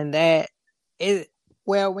 And that is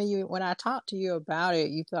when I talked to you about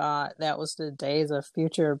it, you thought that was the Days of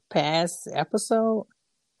Future Past episode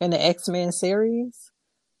in the X-Men series.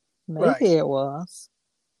 Maybe it was.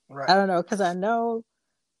 Right. I don't know, because I know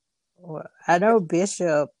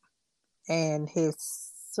Bishop and his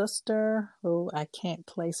sister, who I can't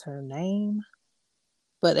place her name,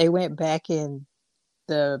 but they went back in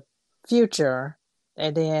the future,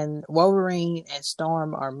 and then Wolverine and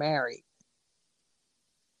Storm are married.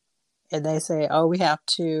 And they say, oh, we have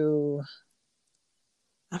to,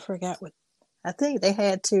 I forgot what, I think they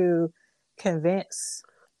had to convince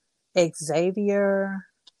Xavier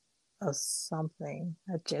of something.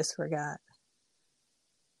 I just forgot.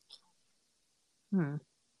 To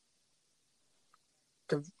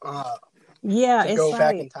Yeah, to it's go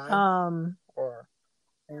back in like time or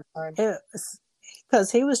in time. it's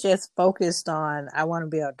because he was just focused on I want to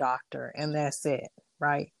be a doctor and that's it,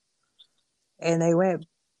 right? And they went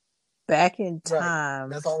back in Right. time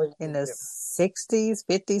That's all he in wanted the to do. 60s,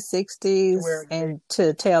 50s, To 60s, where and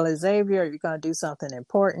to tell Xavier, you're going to do something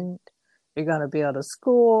important. You're going to build a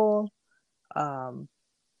school, um,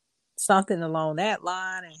 something along that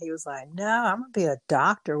line. And he was like, no, I'm going to be a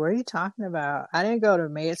doctor. What are you talking about? I didn't go to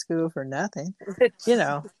med school for nothing, you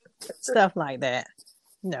know, stuff like that,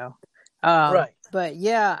 you know. right. But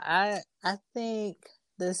yeah, I think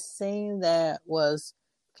the scene that was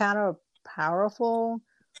kind of powerful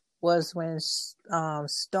was when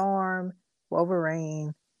Storm,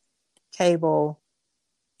 Wolverine, Cable,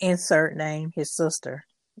 insert name, his sister,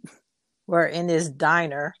 were in this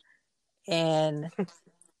diner, and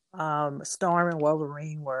Storm and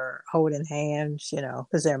Wolverine were holding hands, you know,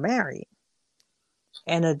 because they're married.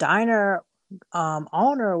 And the diner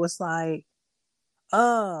owner was like,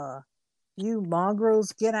 you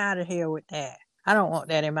mongrels, get out of here with that. I don't want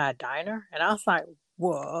that in my diner. And I was like,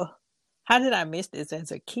 whoa, how did I miss this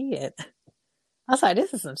as a kid? I was like,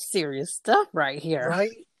 this is some serious stuff right here.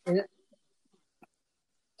 Right.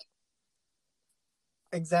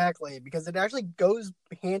 Exactly, because it actually goes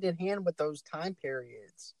hand in hand with those time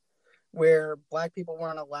periods where black people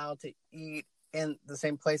weren't allowed to eat in the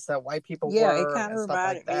same place that white people Yeah, it were kind and of stuff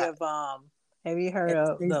like reminded me that. of have you heard And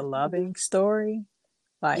of the Loving Story?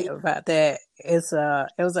 Like yeah, about that. It was an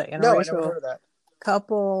no, I never interracial heard of that.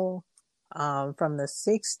 couple from the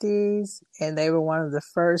 60s, and they were one of the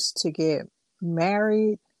first to get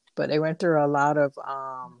married, but they went through a lot of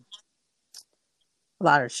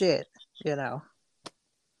shit, you know.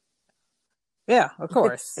 Yeah, of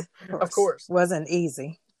course. Of Of course. course, Wasn't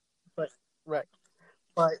easy. but right,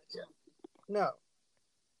 but yeah, no,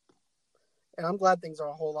 and I'm glad things are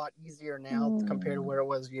a whole lot easier now compared to where it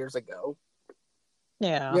was years ago.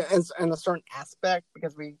 Yeah. Yeah, and in a certain aspect,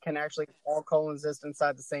 because we can actually all coexist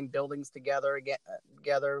inside the same buildings together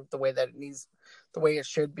the way that it needs, the way it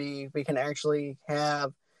should be. We can actually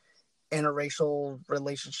have interracial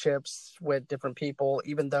relationships with different people,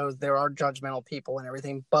 even though there are judgmental people and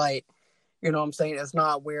everything. But you know what I'm saying? It's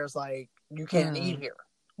not where it's like you can't eat here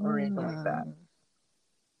or anything like that.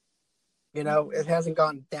 You know, it hasn't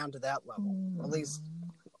gone down to that level, at least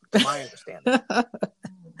to my understanding.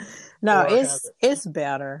 No, Or has it? it's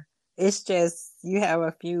better. It's just you have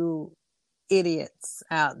a few idiots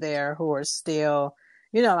out there who are still,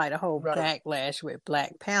 you know, like the whole Right. backlash with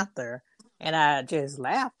Black Panther. And I just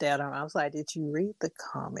laughed at them. I was like, did you read the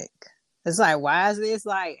comic? It's like, why is this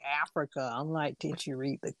like Africa? I'm like, did you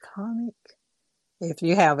read the comic? If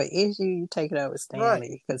you have an issue, you take it up with Stan Right.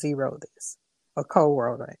 Lee because he wrote this or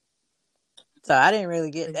co-wrote it. So I didn't really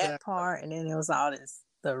get Exactly. that part. And then it was all this,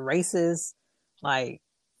 the racist, like,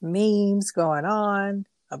 memes going on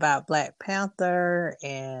about Black Panther.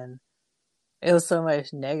 And it was so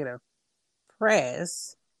much negative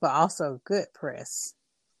press, but also good press.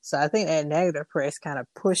 So I think that negative press kind of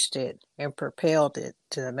pushed it and propelled it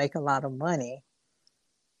to make a lot of money.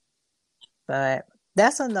 But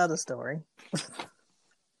that's another story.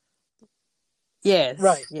 Yes.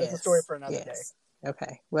 Right. Yes. It's a story for another day.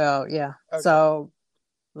 Okay. Well, yeah. Okay. So,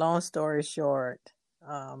 long story short,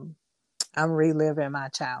 I'm reliving my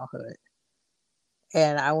childhood.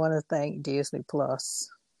 And I want to thank Disney Plus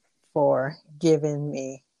for giving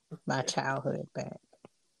me my childhood back.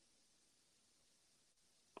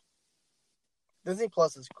 Disney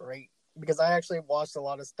Plus is great because I actually watched a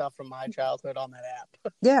lot of stuff from my childhood on that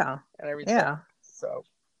app. Yeah. And everything. Yeah. So,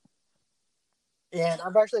 and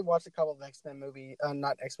I've actually watched a couple of X-Men movies,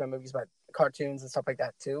 not X-Men movies, but cartoons and stuff like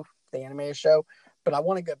that too, the animated show. But I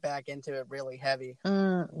want to get back into it really heavy.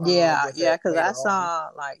 Yeah, because I saw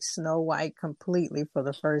on. like Snow White completely for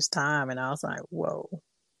the first time, and I was like, "Whoa,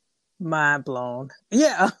 mind blown!"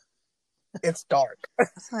 Yeah, it's dark.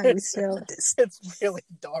 It's like we still this. It's really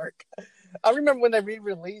dark. I remember when they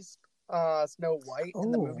re-released Snow White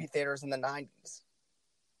in the movie theaters in the 90s.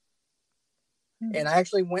 And I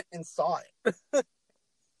actually went and saw it.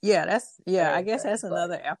 Yeah, I guess that's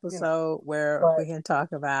another episode where we can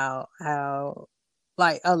talk about how,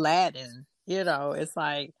 like, Aladdin, you know, it's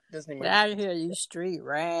like, Disney get out of here, you street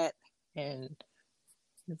rat. And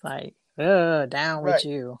it's like, down with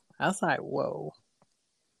you. I was like, whoa.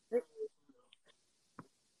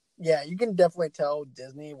 Yeah, you can definitely tell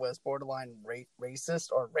Disney was borderline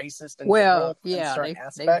racist or racist in general. Well, yeah,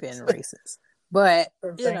 they've been racist. But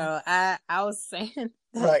Same you thing. know, I was saying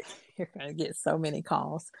that Right. you're gonna get so many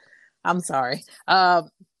calls. I'm sorry.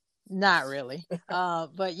 Not really.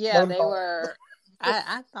 But yeah, Phone they call. were.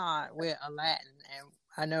 I thought with Aladdin, and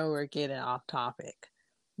I know we're getting off topic,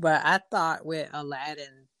 but I thought with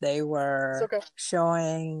Aladdin they It's were okay.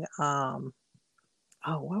 showing. Oh,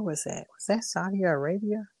 what was that? Was that Saudi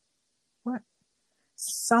Arabia? What?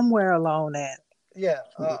 Somewhere along that. Yeah.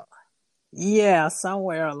 Yeah,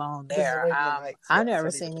 somewhere along The there. Arabian Nights. I Yeah. never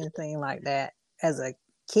Saudi seen Arabia. anything like that as a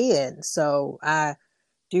kid, so I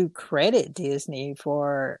do credit Disney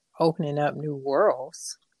for opening up new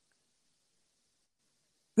worlds.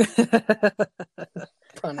 Pun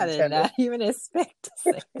I did intended. not even expect to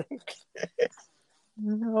say that.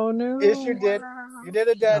 No, Yes, you new did. world. You did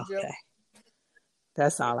a dad joke. Okay,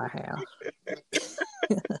 that's all I have.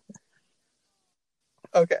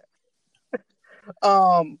 Okay.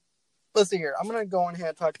 Let's see here. I'm gonna go on ahead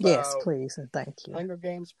and talk Yes, about please and thank you. Hunger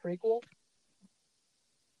Games prequel.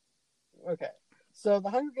 Okay. So the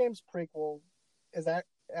Hunger Games prequel is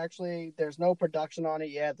actually there's no production on it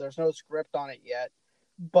yet. There's no script on it yet.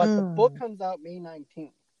 But the book comes out May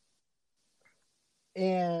 19th.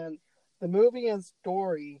 And the movie and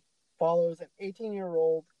story follows an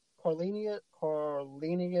 18-year-old Cornelius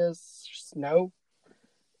Snow.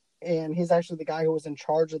 And he's actually the guy who was in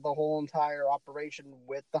charge of the whole entire operation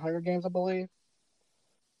with the Hunger Games, I believe.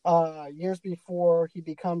 Years before he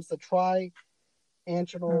becomes the triennial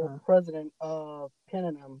president of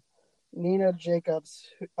Panem, Nina Jacobs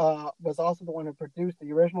was also the one who produced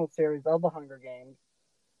the original series of the Hunger Games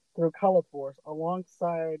through Color Force,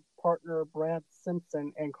 alongside partner Brad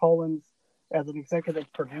Simpson and Collins as an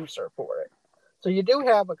executive producer for it. So you do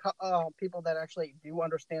have people that actually do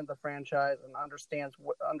understand the franchise and understands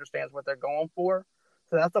what they're going for.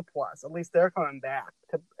 So that's a plus. At least they're coming back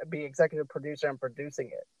to be executive producer and producing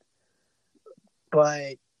it.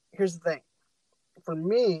 But here's the thing. For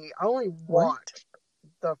me, I only watched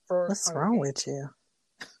the first. What's Hunger wrong Games. with you?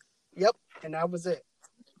 Yep, and that was it.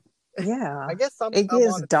 Yeah, I guess it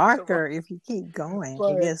gets darker if you keep going.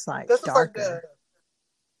 It gets like darker.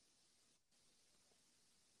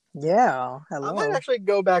 Yeah, hello. I might actually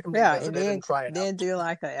go back and revisit it and try it out. Then do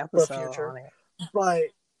like an episode on it. But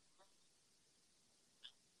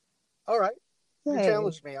all right, you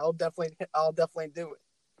challenged me. I'll definitely do it.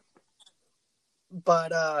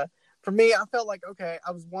 But for me, I felt like okay,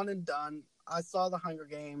 I was one and done. I saw the Hunger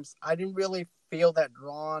Games. I didn't really feel that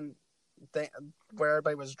where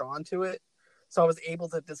everybody was drawn to it, so I was able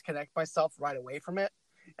to disconnect myself right away from it.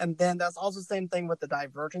 And then that's also the same thing with the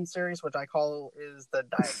Divergent series, which I call is the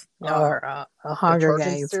Hunger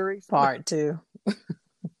Games series Part 2.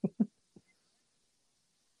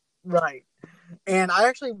 Right. And I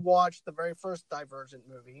actually watched the very first Divergent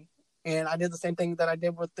movie, and I did the same thing that I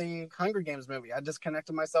did with the Hunger Games movie. I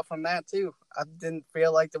disconnected myself from that too. I didn't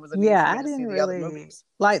feel like there was a need for me to see the other movies.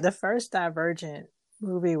 Like the first Divergent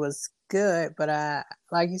movie was good, but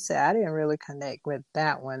like you said, I didn't really connect with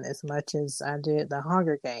that one as much as I did the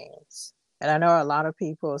Hunger Games. And I know a lot of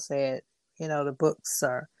people said, the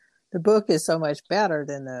book is so much better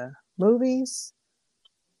than the movies.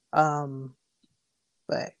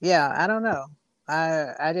 But yeah, I don't know.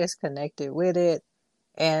 I just connected with it,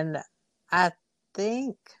 and I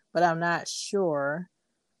think, but I'm not sure,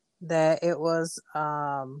 that it was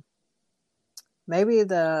maybe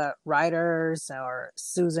the writers or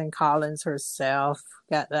Susan Collins herself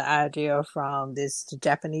got the idea from this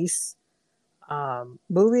Japanese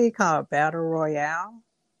movie called Battle Royale.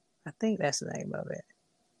 I think that's the name of it.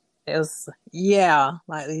 It was,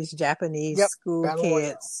 like these Japanese school Battle kids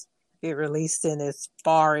Royale. Get released in this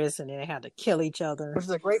forest and then they had to kill each other. Which is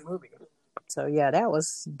a great movie. So yeah, that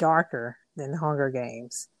was darker than Hunger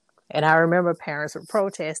Games. And I remember parents were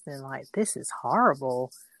protesting like, this is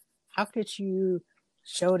horrible. How could you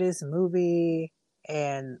show this movie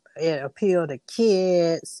and it appeal to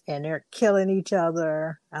kids and they're killing each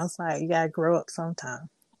other? I was like, you gotta grow up sometime.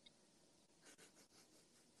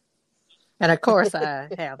 And of course I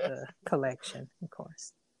have the collection, of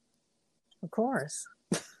course.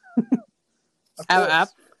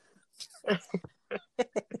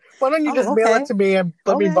 Why don't you just mail it to me and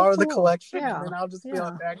let me borrow the collection, and then I'll just mail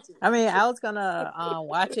it back to you. I mean, I was gonna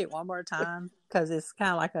watch it one more time because it's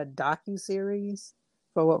kind of like a docu-series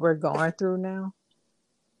for what we're going through now.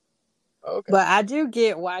 Okay. But I do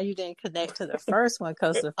get why you didn't connect to the first one,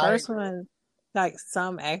 because the first one, like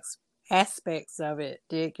some aspects of it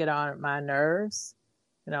did get on my nerves.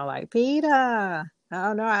 Like Peter.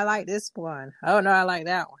 Oh no, I like this one. Oh no, I like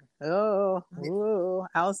that one. Oh, ooh.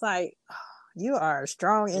 I was like, oh, you are a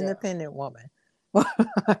strong, independent woman.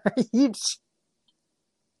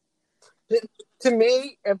 To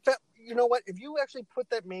me, you know what? If you actually put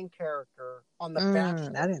that main character on The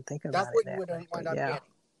Bachelor, I didn't think that's about what it you that would way, wind but up yeah. getting.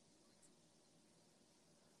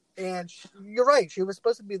 And you're right. She was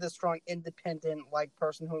supposed to be the strong, independent, like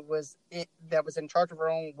person who was that was in charge of her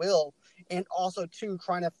own will, and also too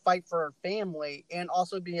trying to fight for her family, and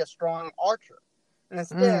also be a strong archer. And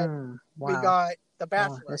instead, we Wow. got The Oh,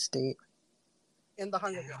 Bachelor that's deep. in the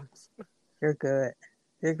Hunger Damn. Games. You're good.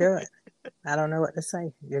 You're good. I don't know what to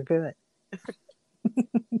say. You're good.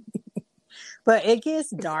 But it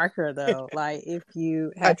gets darker though. Like if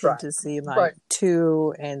you I happen tried, to see like but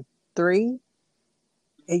 2 and 3,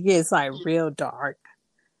 it gets like real dark.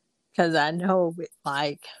 Because I know with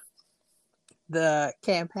like the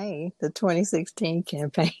campaign, the 2016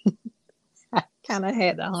 campaign, I kind of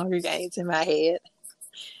had the Hunger Games in my head.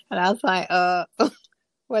 And I was like,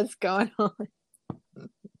 what's going on?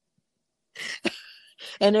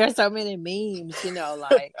 And there's so many memes,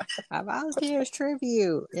 like I volunteers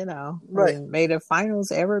tribute, right, and may the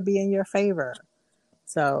finals ever be in your favor.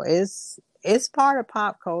 So it's part of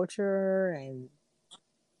pop culture and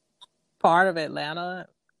part of Atlanta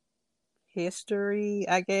history,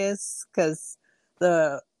 I guess, because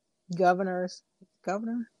the governor,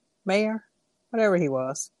 mayor, whatever he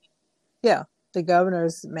was, yeah, the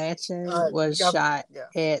governor's mansion was shot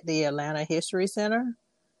at the Atlanta History Center,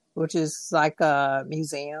 which is like a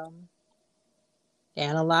museum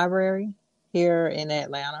and a library here in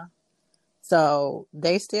Atlanta. So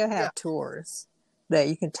they still have tours that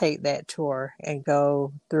you can take that tour and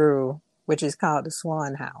go through, which is called the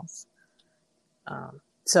Swan House.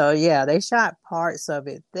 So yeah, they shot parts of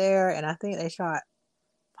it there, and I think they shot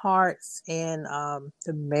parts in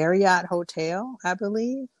the Marriott Hotel, I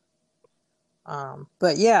believe.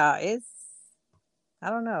 But yeah, I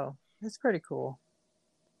don't know, it's pretty cool.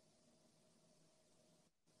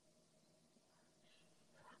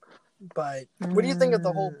 But what do you think of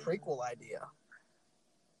the whole prequel idea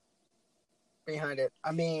behind it?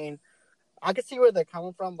 I mean, I can see where they're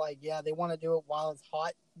coming from. Like, yeah, they want to do it while it's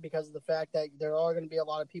hot because of the fact that there are going to be a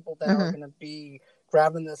lot of people that are going to be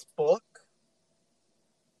grabbing this book.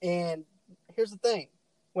 And here's the thing.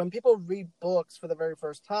 When people read books for the very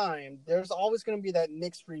first time, there's always going to be that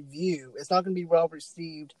mixed review. It's not going to be well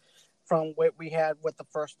received from what we had with the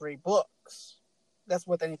first 3 books. That's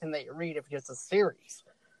with anything that you read if it's a series.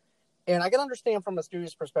 And I can understand from a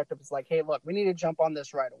studio's perspective, it's like, hey, look, we need to jump on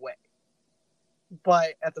this right away.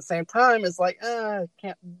 But at the same time, it's like,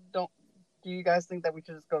 do you guys think that we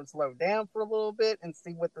should just go slow down for a little bit and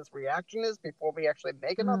see what this reaction is before we actually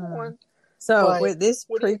make another one? So with this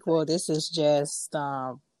prequel, this is just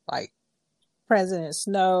like President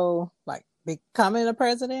Snow like becoming a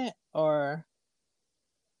president, or?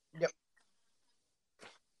 Yep.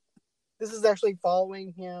 This is actually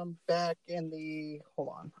following him back in the. Hold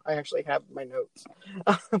on, I actually have my notes.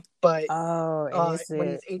 But and is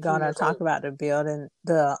it gonna talk about the building,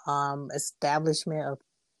 the establishment of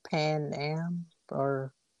Pan Am,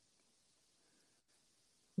 or?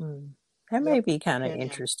 That may be kind of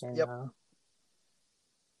interesting, though.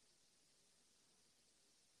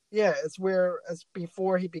 Yeah, it's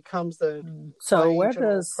before he becomes the. So where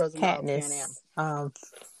does Katniss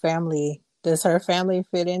family? Does her family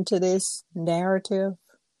fit into this narrative?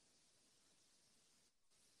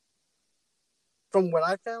 From what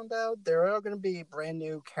I found out, there are going to be brand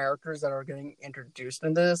new characters that are getting introduced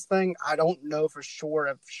into this thing. I don't know for sure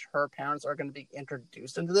if her parents are going to be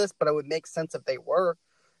introduced into this, but it would make sense if they were,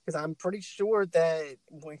 because I'm pretty sure that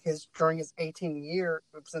during his 18 year,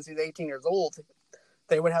 since he's 18 years old,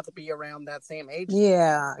 they would have to be around that same age.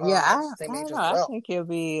 Yeah, same age as well. well. I think it'll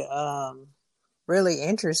be really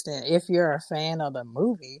interesting if you're a fan of the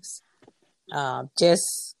movies.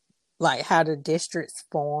 Just like how the districts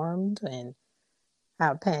formed and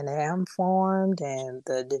how Pan Am formed and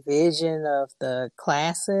the division of the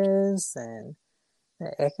classes and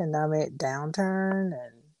the economic downturn,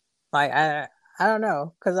 and like I don't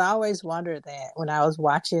know, because I always wondered that when I was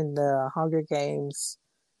watching the Hunger Games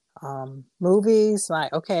movies,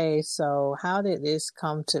 like, okay, so how did this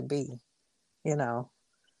come to be?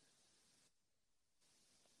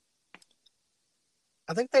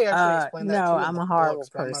 I think they actually explained that too. I'm a horrible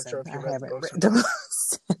person. I'm not sure if you read the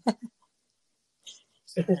books.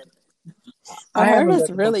 I heard it's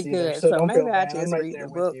really good, so maybe I just read the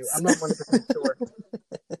books. I'm not 100% sure.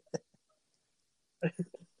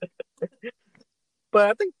 But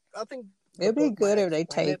I think it'd be good if they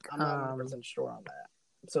take I'm not 100% sure on that.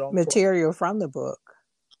 So material from the book.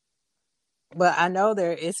 But I know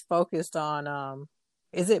there is focused on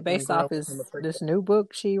is it based off this new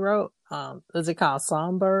book she wrote? Is it called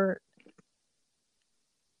Songbird?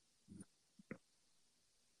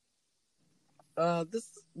 This,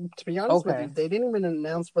 to be honest with you, Okay. they didn't even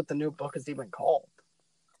announce what the new book is even called.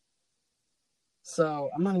 So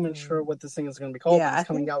I'm not even sure what this thing is going to be called, but Yeah, it's I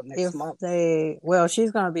coming think out next if month.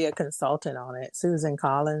 she's going to be a consultant on it, Susan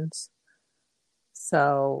Collins.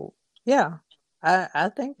 So, yeah, I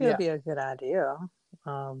think it'll Yeah, be a good idea.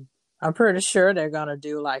 I'm pretty sure they're going to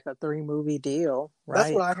do like a 3-movie deal, that's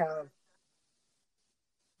right? what I have.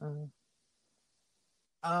 Mm.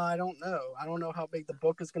 I don't know. I don't know how big the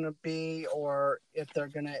book is going to be, or if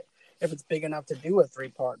it's big enough to do a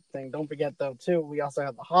 3-part thing. Don't forget though, too, we also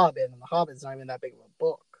have The Hobbit, and The Hobbit's not even that big of a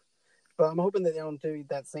book. But I'm hoping that they don't do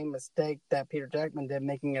that same mistake that Peter Jackman did,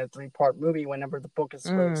 making it a 3-part movie whenever the book is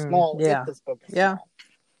really small. If Yeah, this book is yeah, small,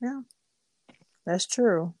 yeah. That's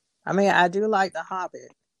true. I mean, I do like The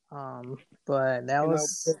Hobbit, but you know,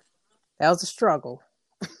 that was a struggle.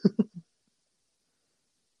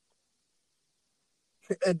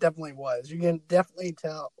 it definitely was. You can definitely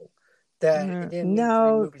tell that it didn't need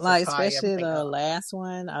 3 No, movies to like tie especially everything the up. last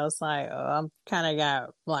one, I was like, oh, I'm kind of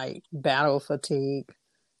got like battle fatigue.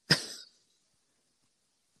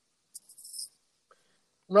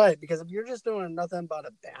 Right, because if you're just doing nothing but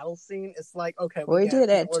a battle scene, it's like, okay, we Well, he get it. did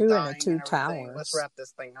that People are too in the dying Two and everything. Let's Towers. wrap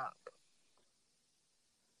this thing up.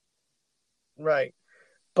 Right.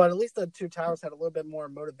 But at least the Two Towers had a little bit more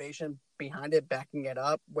motivation behind it, backing it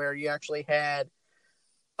up, where you actually had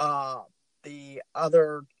uh the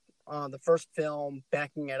other the first film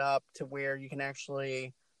backing it up to where you can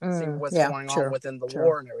actually see what's Yeah, going on true, within the true.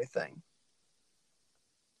 war and everything.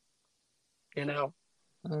 You know,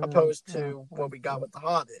 Mm, opposed mm, to what mm, we got mm. with The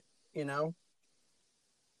Hobbit, you know?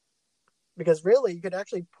 Because really you could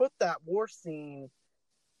actually put that war scene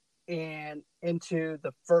into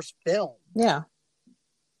the first film Yeah,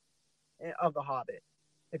 of The Hobbit,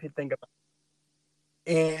 if you think about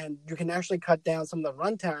it. And you can actually cut down some of the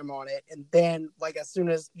runtime on it. And then, like, as soon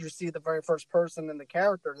as you see the very first person in the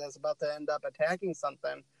character that's about to end up attacking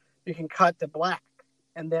something, you can cut to black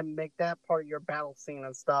and then make that part of your battle scene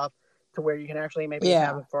and stuff to where you can actually maybe have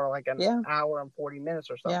yeah, it for like an yeah, hour and 40 minutes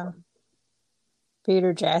or yeah. something.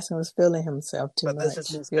 Peter Jackson was feeling himself too But this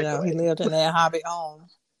is much. me You know, he speculating. lived in that Hobbit home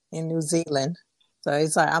in New Zealand. So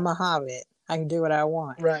he's like, I'm a Hobbit. I can do what I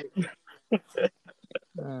want. Right.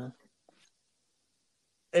 Mm,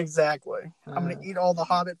 Exactly. I'm going to mm. eat all the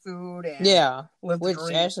Hobbit food and Yeah, live the which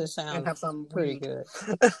dream actually and sounds have some pretty weed. good.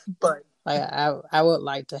 But Like I would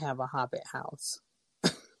like to have a Hobbit house.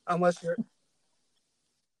 unless you're,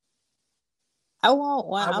 I won't.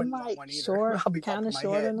 Well, I I'm wouldn't want like one either. short, I'll be kind bumping of my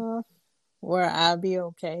short head. enough where I'll be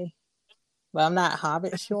okay. But I'm not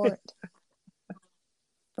Hobbit short,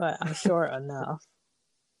 but I'm short enough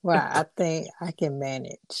where I think I can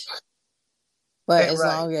manage. But as Right.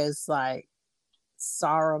 long as like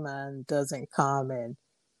Saruman doesn't come and,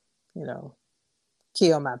 you know,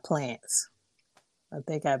 kill my plants, I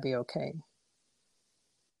think I'd be okay.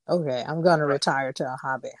 Okay, I'm gonna Right. retire to a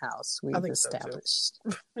Hobbit house. I We've think so too. established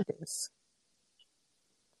this.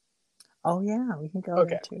 Oh yeah, we can go Okay.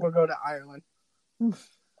 there too. We'll go to Ireland.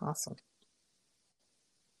 Awesome.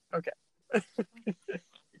 Okay.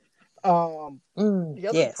 The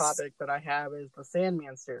other Yes. topic that I have is the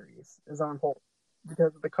Sandman series is on hold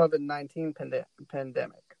because of the COVID-19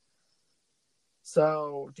 pandemic.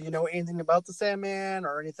 So, do you know anything about the Sandman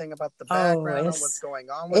or anything about the Oh, background, what's going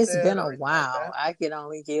on with it's it, been a or anything like while. that? I can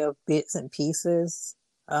only give bits and pieces.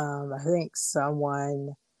 I think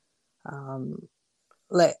someone um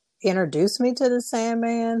let introduced me to the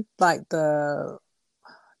Sandman. Like did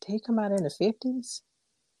he come out in the 50s?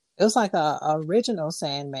 It was like a original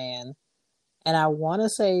Sandman. And I want to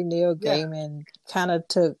say Neil Yeah. Gaiman kind of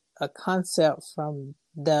took a concept from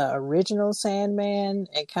the original Sandman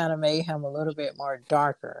and kind of made him a little bit more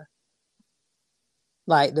darker.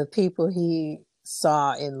 Like the people he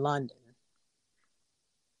saw in London,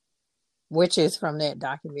 which is from that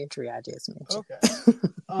documentary I just mentioned. Okay.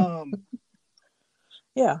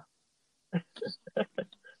 Yeah.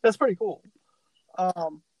 That's pretty cool.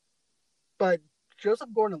 But Joseph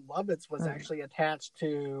Gordon-Levitt was actually attached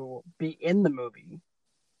to be in the movie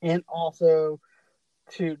and also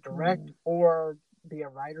to direct or be a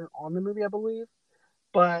writer on the movie, I believe.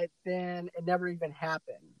 But then it never even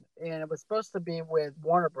happened. And it was supposed to be with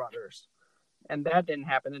Warner Brothers. And that didn't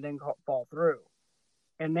happen. It didn't fall through.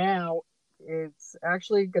 And now it's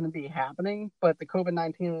actually going to be happening, but the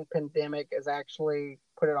COVID-19 pandemic is actually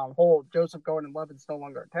put it on hold. Joseph Gordon-Levitt's no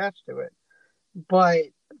longer attached to it. But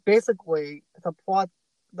basically, the plot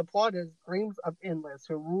is dreams of Endless,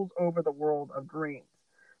 who rules over the world of dreams.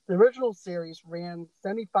 The original series ran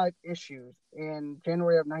 75 issues in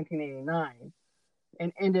January of 1989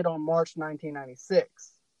 and ended on March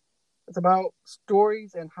 1996. It's about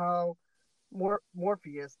stories and how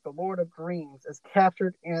Morpheus, the Lord of Dreams, is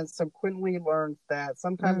captured and subsequently learns that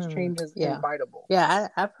sometimes change is Yeah. inevitable. Yeah,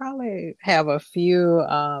 I probably have a few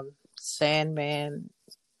Sandman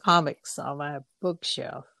comics on my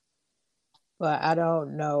bookshelf, but I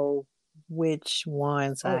don't know which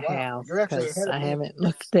ones Oh I wow, have you're actually because ahead of I me. haven't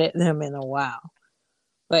looked at them in a while.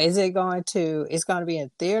 But it's going to be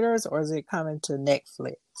in theaters or is it coming to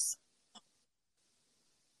Netflix?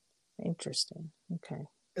 Interesting. Okay.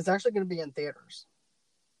 It's actually going to be in theaters,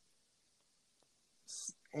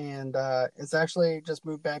 and it's actually just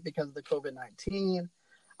moved back because of the COVID-19.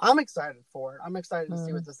 I'm excited for it. I'm excited to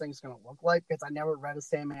see what this thing's going to look like because I never read a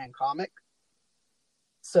Sandman comic.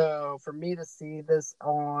 So for me to see this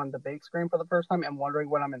on the big screen for the first time and wondering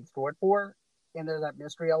what I'm in store for, and there's that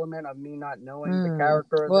mystery element of me not knowing the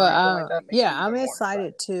characters or anything like that, makes me Yeah, I'm even more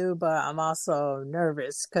excited too, but I'm also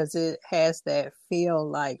nervous because it has that feel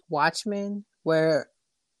like Watchmen, where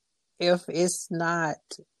if it's not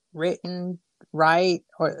written right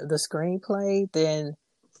or the screenplay, then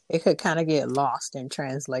it could kind of get lost in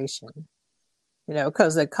translation. You know,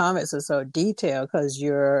 because the comics are so detailed because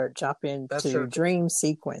you're jumping That's to true too. dream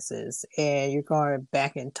sequences and you're going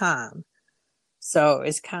back in time. So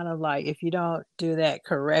it's kind of like if you don't do that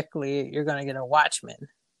correctly, you're going to get a Watchmen.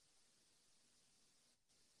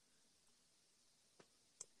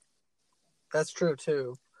 That's true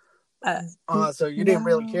too. Uh, So you didn't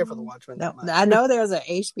really care for the Watchmen that no, much. I know there's an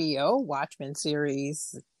HBO Watchmen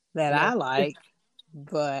series that Yeah. I like,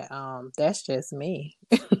 but that's just me.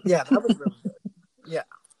 Yeah, that was really good. Yeah.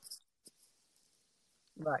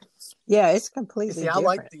 Right. Yeah, it's You completely see, I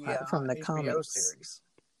like different the from the HBO comics. series.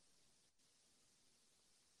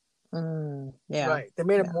 Yeah, Right. They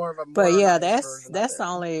made it yeah. more of a But yeah, modernized version of that's it. the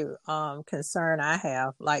only concern I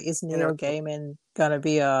have. Like, is You know, Neil Gaiman gonna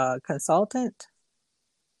be a consultant?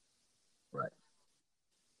 right.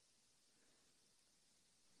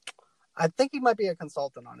 I think he might be a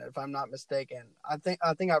consultant on it, if I'm not mistaken. I think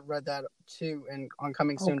I've read that too in on Okay,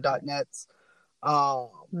 comingsoon.net's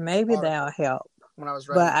maybe that'll article help. when I was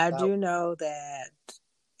But writing I about. do know that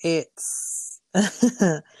it's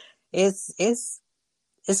it's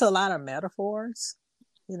it's a lot of metaphors,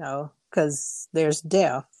 you know, because there's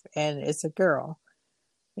death and it's a girl,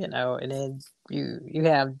 you know, and then you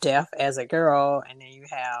have death as a girl, and then you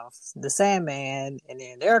have the Sandman, and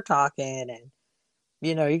then they're talking, and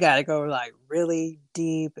you know, you got to go like really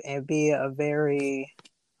deep and be a very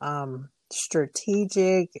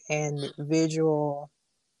strategic and visual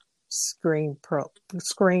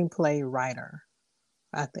screenplay writer,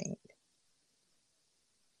 I think.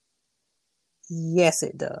 Yes,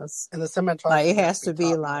 it does. And the Like it cinematography has has to to be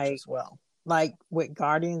be top notch as well. like with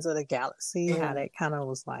Guardians of the Galaxy, how And that kind of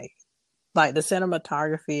was like the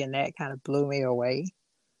cinematography and that kind of blew me away.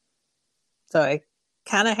 So it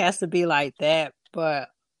kind of has to be like that, but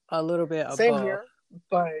a little bit same above. here,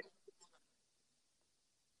 but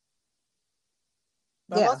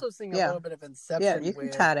I'm Yeah, also seeing a yeah, little bit of yeah. Inception You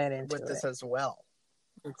can tie that with into this it. as well,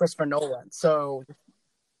 with Christopher Nolan. So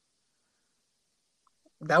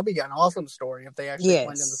that would be an awesome story if they actually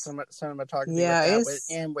blend in the Yes. cinematography with Yeah, that it's.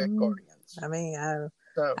 and with Guardians. I mean,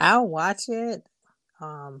 So I'll watch it.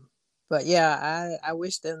 But yeah, I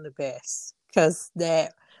wish them the best because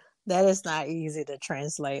that is not easy to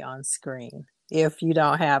translate on screen if you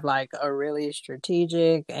don't have like a really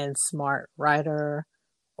strategic and smart writer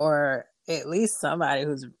or at least somebody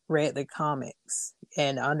who's read the comics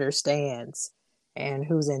and understands and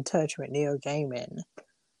who's in touch with Neil Gaiman.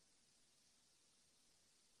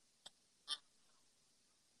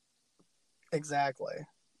 exactly.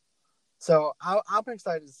 So I'm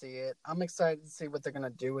excited to see it. I'm excited to see what they're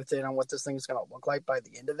gonna do with it and what this thing's gonna look like by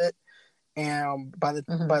the end of it. And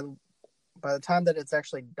Mm-hmm. by the time that it's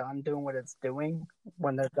actually done doing what it's doing,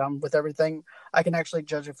 when they're done with everything, I can actually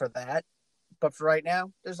judge it for that. But for right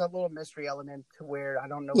now, there's a little mystery element to where I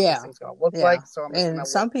don't know what this Yeah, thing's gonna look yeah. like. So I'm just And gonna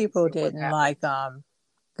some wait and people see what didn't happens. like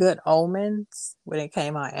Good Omens when it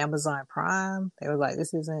came on Amazon Prime. They were like,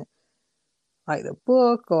 this isn't like the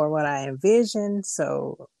book or what I envisioned.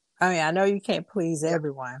 So, I mean, I know you can't please Yeah,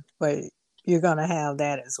 everyone, but you're going to have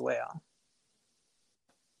that as well.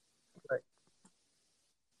 right.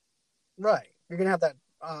 Right. You're gonna have that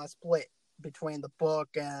split between the book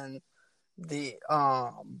and the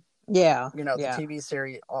Yeah, the yeah, TV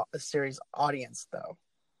series audience though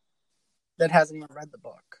that hasn't even read the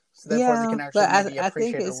book, so therefore they yeah. can actually But maybe I think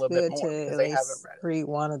appreciate it a it's little bit good to more because at they haven't least read it. read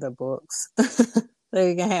one of the books so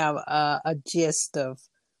you can have a gist of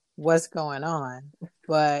what's going on.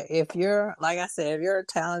 But if you're, like I said, if you're a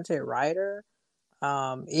talented writer,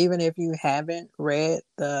 even if you haven't read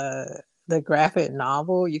the graphic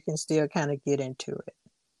novel, you can still kind of get into it.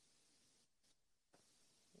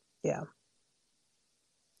 Yeah.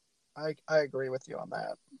 I agree with you on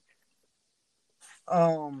that.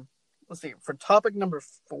 Let's see. For topic number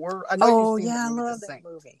 4, I know Oh, you've seen the yeah, I movie The love that Saint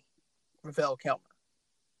movie. with Val Kilmer.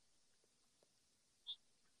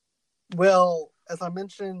 Well, as I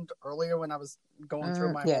mentioned earlier when I was going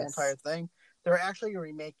through my whole entire Yes. thing, they're actually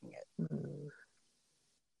remaking it Mm.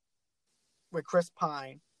 with Chris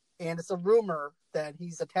Pine, and it's a rumor that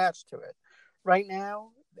he's attached to it. Right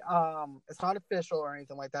now, it's not official or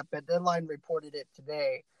anything like that, but Deadline reported it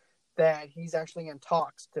today that he's actually in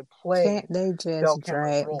talks to play Can't they Val just Kilmer's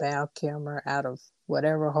drag role. Val Kilmer out of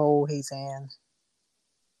whatever hole he's in?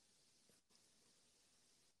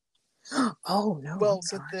 Oh, no, Well, I'm get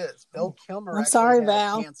sorry. this. Val Kilmer I'm actually sorry, had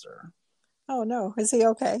Val. cancer. Oh, no. Is he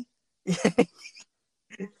okay?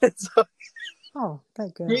 So, Oh,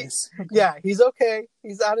 thank goodness. Okay. yeah, he's okay.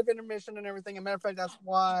 He's out of intermission and everything. As a matter of fact, that's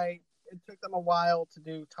why it took them a while to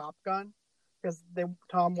do Top Gun, because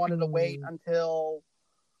Tom wanted to wait until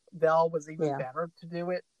Val was even better to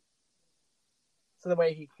do it, so the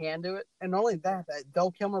way he can do it. And not only that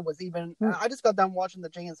Val Kilmer was even. I just got done watching the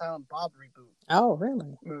Jay and Silent Bob reboot. Oh,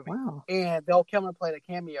 really? Movie. Wow. And Val Kilmer played a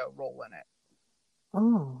cameo role in it.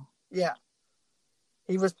 Oh. Yeah,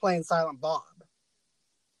 he was playing Silent Bob.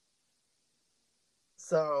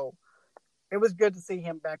 So it was good to see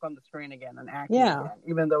him back on the screen again and acting again,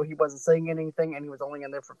 even though he wasn't saying anything and he was only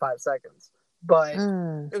in there for 5 seconds. But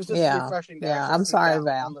it was just refreshing to actually I'm see sorry, Val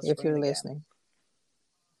Val, on the if screen you're again. listening.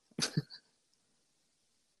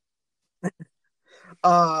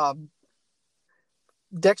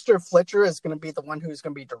 Dexter Fletcher is going to be the one who's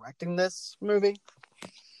going to be directing this movie.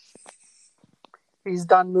 He's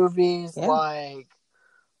done movies like,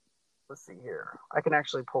 let's see here. I can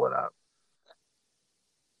actually pull it up.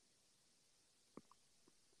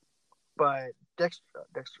 But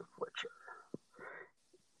Dexter Fletcher,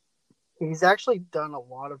 he's actually done a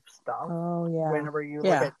lot of stuff. Oh, yeah. Whenever you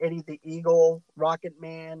look at Eddie the Eagle, Rocket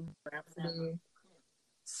Man, Rhapsody.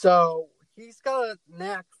 So he's got a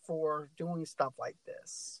knack for doing stuff like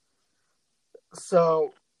this.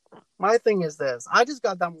 So my thing is this. I just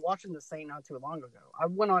got done watching The Saint not too long ago. I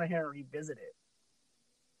went on ahead and revisited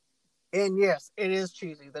it. And yes, it is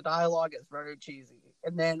cheesy. The dialogue is very cheesy.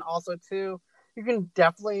 And then also, too, you can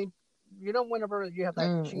definitely, whenever you have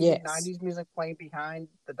that cheesy 90s music playing behind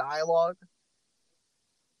the dialogue,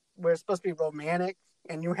 where it's supposed to be romantic,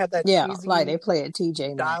 and you have that cheesy like they play at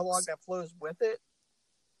TJ dialogue Maxx. that flows with it.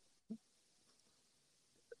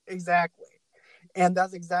 Exactly. And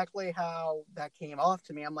that's exactly how that came off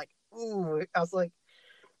to me. I'm like, ooh. I was like,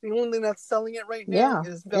 the only thing that's selling it right now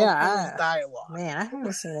is Val Kilmer's dialogue. Man, I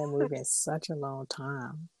haven't seen that movie in such a long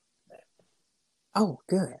time. Oh,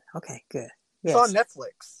 good. Okay, good. Yes. It's on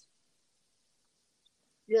Netflix.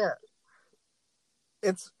 Yeah.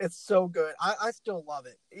 It's so good. I still love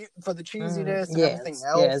it. For the cheesiness and everything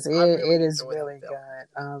else. Yes, it is really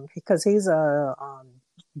good. Because he's a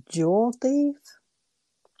jewel thief.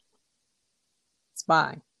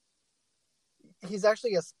 Spy. He's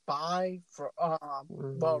actually a spy for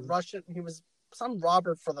Russian. He was some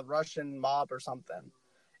robber for the Russian mob or something,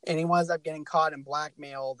 and he winds up getting caught and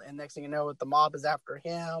blackmailed. And next thing you know, the mob is after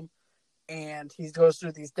him, and he goes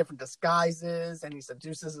through these different disguises, and he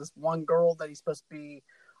seduces this one girl that he's supposed to be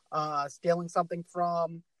stealing something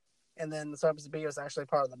from, and then the supposed to be was actually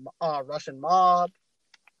part of the Russian mob,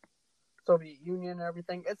 Soviet Union, and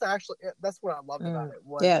everything. It's actually that's what I loved about it.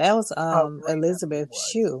 That was Elizabeth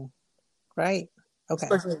Shue. Right. Okay.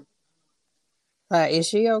 Is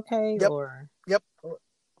she okay? Yep. Or yep.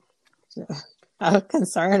 I'm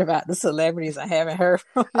concerned about the celebrities I haven't heard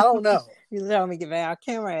from. I don't know. You told me Val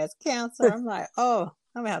Kilmer has cancer. I'm like, oh,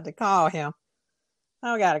 I'm gonna have to call him.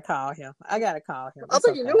 I gotta call him. I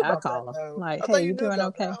thought you knew about I'll call that, him. though. Like, hey, you doing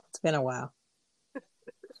okay? That. It's been a while.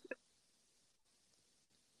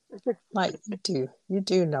 Like you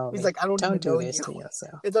do know me. He's like, I don't even do know this you. To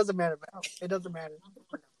yourself. It doesn't matter, Val. It doesn't matter.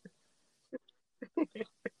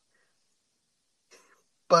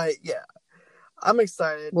 But yeah, I'm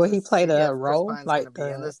excited. Will he play the role like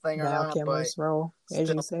the in this thing Val Kilmer's role, as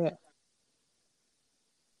you said?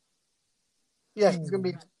 Yeah, he's gonna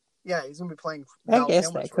be. Yeah, he's gonna be playing. I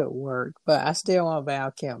guess that could work, but I still want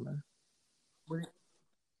Val Kilmer.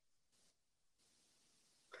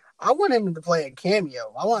 I want him to play a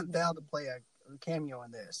cameo. I want Val to play a cameo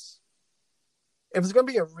in this. If it's gonna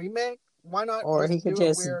be a remake, why not? Or he could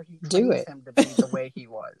just do it. Him to be the way he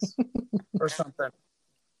was, or something.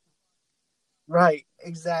 Right,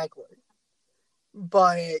 exactly.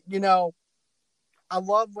 But I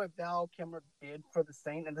love what Val Kilmer did for the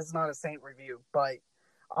Saint, and this is not a Saint review, but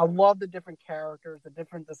I love the different characters, the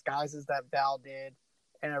different disguises that Val did,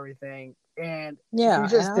 and everything. And he Yeah,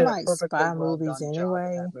 and just I did a like perfectly spy well movies done job in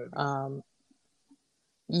anyway. that movie.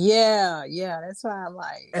 Yeah, that's why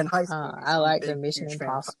And heist movies, I I'm a like the Mission huge fan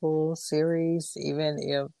of. Impossible series, even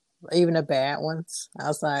the bad ones. I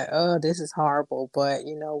was like, oh, this is horrible, but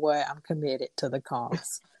you know what? I'm committed to the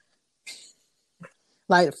cause.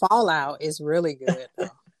 Like Fallout is really good though.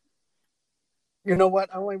 You know what?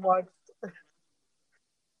 I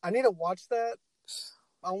need to watch that.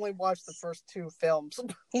 I only watched the first two films.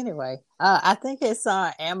 Anyway, I think it's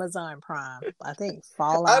on Amazon Prime. I think I,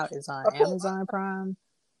 Fallout is on I pull, Amazon Prime.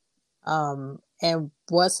 And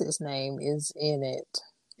what's his name is in it?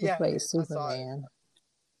 Who yeah, it plays is. I saw it. Superman?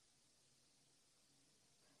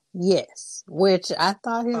 Yes, which I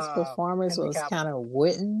thought his performance Henry was kind Cavill. of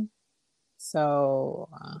wooden. So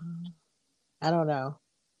I don't know.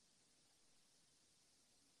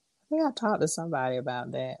 I think I talked to somebody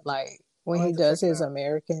about that. Like when I'll he have to check does it his out.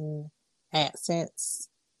 American accents,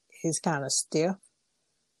 he's kind of stiff.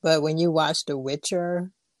 But when you watch The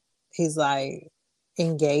Witcher, he's like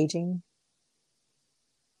engaging.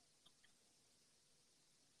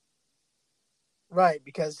 Right,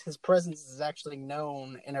 because his presence is actually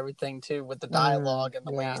known and everything too, with the dialogue and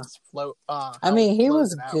the way Yeah. it's I how he mean, he flows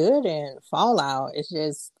was it out. good in Fallout. It's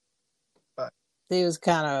just But he was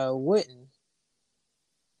kind of wooden.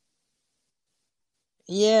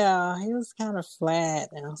 Yeah, he was kind of flat,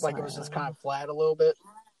 and I was like like, it was just kind of flat a little bit.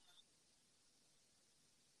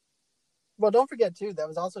 Well, don't forget too, that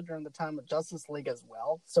was also during the time of Justice League as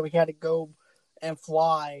well. So he had to go and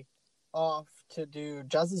fly off to do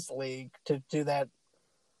Justice League to do that,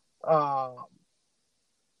 um,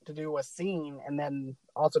 to do a scene, and then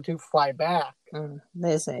also to fly back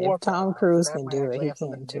listen, for if Tom Fallout. So Cruise that can might do it, actually he have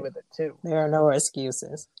something can to do too. with it too. There are no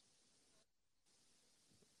excuses.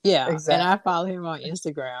 Yeah, and I Exactly. follow him on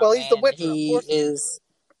Instagram, Well, he's the and Witcher, of he course he can do is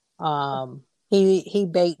he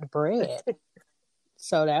baked bread,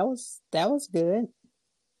 so that was good.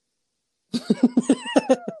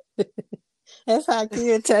 That's how keep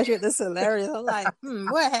in touch with the celebrities. I'm like,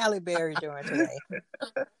 what Halle Berry doing today?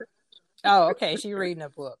 Oh, okay, she reading a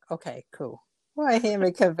book. Okay, cool. What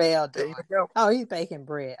Henry Cavill There you doing? go. Oh, he's baking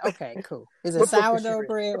bread. Okay, cool. Is it What book is she sourdough reading?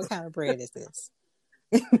 bread? What kind of bread is this?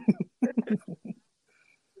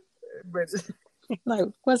 Like,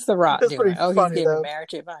 what's The Rock That's doing? pretty Oh, he's funny giving though.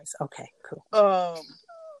 marriage advice. Okay, cool. Um.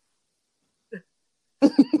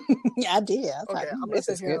 Yeah, I did. I was Okay, like, I'm gonna this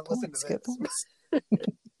sit is here good and listen to points. Good this. points.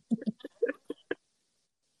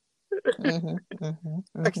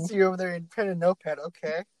 I can see you over there in pen and notepad.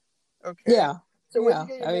 Okay. Yeah, So where'd you yeah.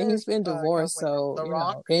 get your I mean, he's marriage been divorced, counseling from? so The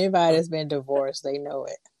Rock? anybody that's been divorced, they know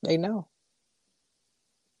it. They know.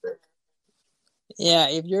 Yeah,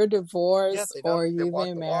 if you're Yes, divorced they know. or They you've walk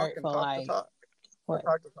been the walk married and for talk the like talk. Or what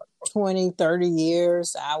talk the talk. 20, 30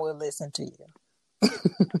 years, I will listen to you.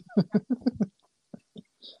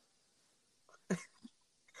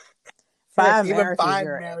 5 Even marriages, 5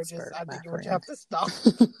 you're an marriages, expert, I my think you would friend. have to stop.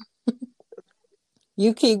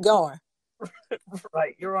 You keep going.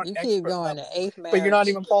 Right, you're on You keep expert going. The level, eighth but you're not marriage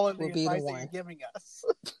even following will the be the advice that you're one. giving us.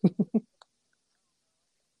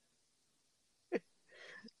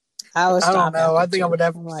 I would I don't stop know. I after think I 2. would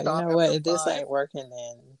have I'm to like, you stop know what? after If this 5. ain't working,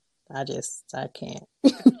 then I can't.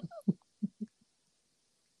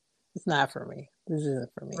 It's not for me. This isn't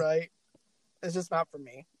for me. Right, it's just not for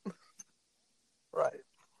me. Right.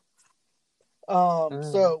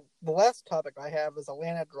 So the last topic I have is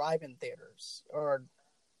Atlanta drive-in theaters, or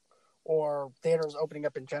theaters opening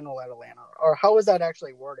up in general at Atlanta, or how is that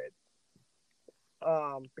actually worded?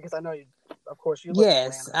 Because I know you, of course, you live in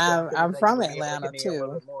Yes, Atlanta, so I figured I'm that you from would be able to Atlanta give me a little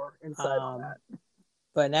too. bit more insight on that.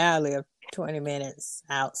 But now I live 20 minutes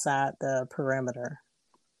outside the perimeter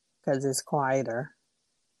because it's quieter.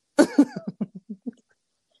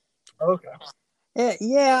 Okay.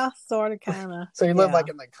 Yeah, sort of, kind of. So you live Yeah, like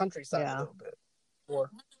in the countryside a yeah, little bit, or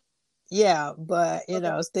yeah. But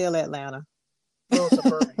okay, still Atlanta. a little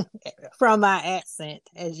suburban. Yeah. From my accent,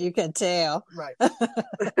 as you can tell. Right.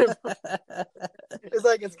 It's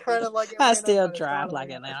like it's kind of like I Atlanta, still but it's not drive like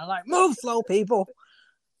Atlanta. Atlanta. I'm like, move slow, people.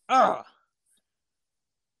 Ugh.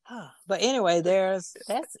 But anyway, that's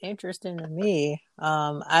interesting to me.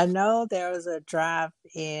 I know there was a drive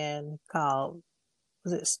in called,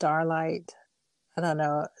 was it Starlight? I don't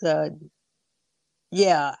know.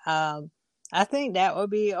 Yeah, I think that would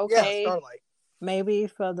be Yeah, okay. Starlight. Maybe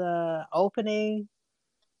for the opening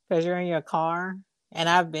because you're in your car, and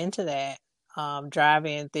I've been to that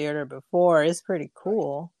drive-in theater before. It's pretty Right.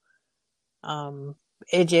 cool. Um,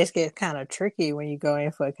 it just gets kind of tricky when you go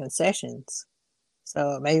in for concessions.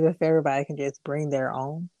 So maybe if everybody can just bring their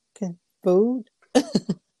own food.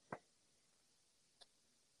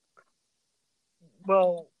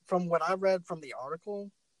 Well, from what I read from the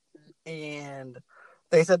article, and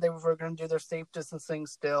they said they were going to do their safe distancing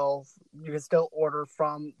still. You can still order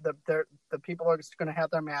from the people are just going to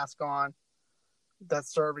have their mask on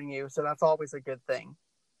that's serving you, so that's always a good thing.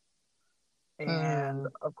 And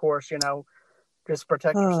of course, just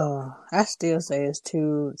protect yourself. I still say it's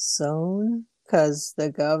too soon because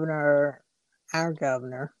our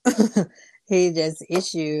governor, he just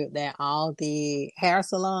issued that all the hair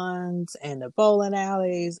salons and the bowling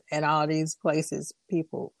alleys and all these places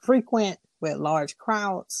people frequent with large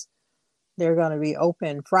crowds, they're going to be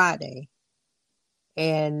open Friday.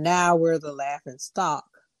 And now we're the laughing stock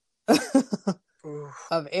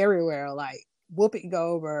of everywhere. Like Whoopi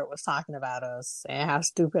Goldberg was talking about us and how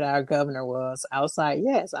stupid our governor was. I was like,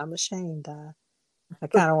 yes, I'm ashamed. I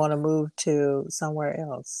kind of want to move to somewhere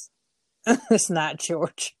else. It's not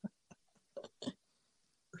Georgia.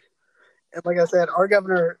 And like I said, our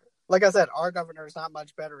governor is not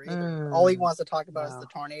much better either. All he wants to talk about is the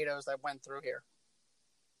tornadoes that went through here.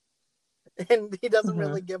 And he doesn't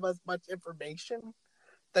really give us much information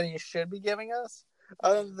that he should be giving us,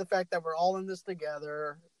 other than the fact that we're all in this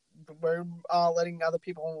together. We're letting other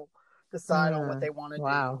people decide on what they want to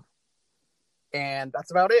do. And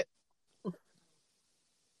that's about it.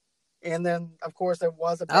 And then, of course, there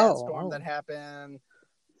was a bad storm that happened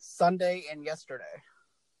Sunday and yesterday.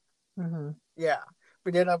 Yeah.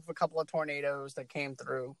 We did have a couple of tornadoes that came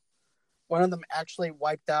through. One of them actually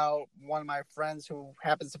wiped out one of my friends who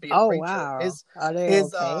happens to be a preacher. Wow. His okay?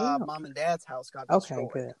 Mom and dad's house got destroyed. Okay,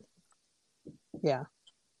 good. Yeah.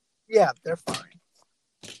 Yeah, they're fine.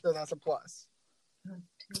 So that's a plus.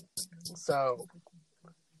 So,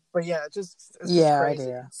 but yeah, it's just crazy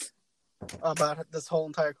it is. About this whole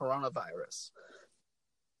entire coronavirus.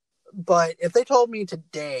 But if they told me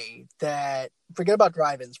today that, forget about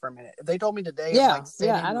drive-ins for a minute. If they told me today, I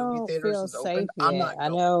don't feel safe yet. I'm not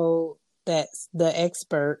going. I know that the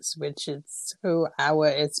experts, which is who I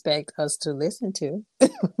would expect us to listen to,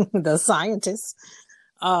 the scientists.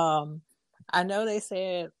 I know they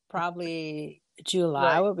said probably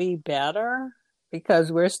July would be better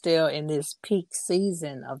because we're still in this peak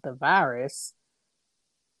season of the virus.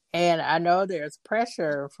 And I know there's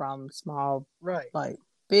pressure from small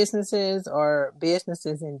businesses or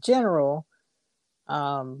businesses in general.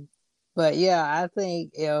 But yeah, I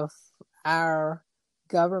think if our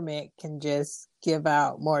government can just give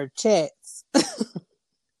out more checks,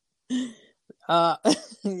 you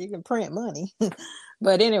can print money.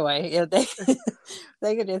 But anyway, if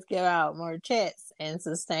they could just give out more checks and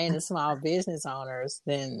sustain the small business owners,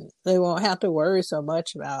 then they won't have to worry so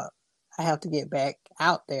much about, I have to get back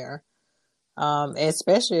out there.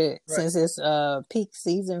 Especially since it's peak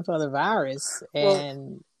season for the virus.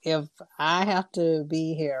 And if I have to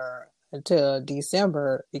be here until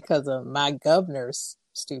December because of my governor's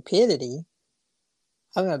stupidity,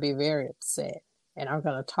 I'm going to be very upset. And I'm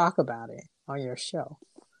going to talk about it on your show.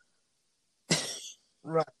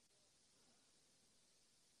 Right.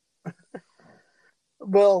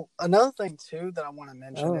 Well, another thing, too, that I want to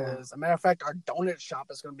mention is, as a matter of fact, our donut shop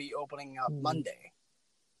is going to be opening up Monday.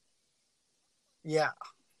 Yeah.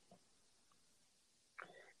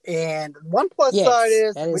 And one plus side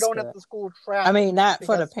is we don't have to school traffic. I mean, not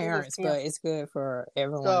for the parents, but it's good for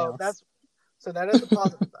everyone else. So that is a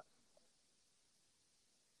positive side.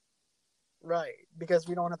 Right. Because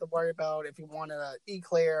we don't have to worry about if you wanted an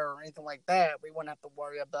eclair or anything like that. We wouldn't have to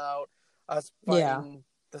worry about us fighting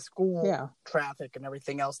the school traffic and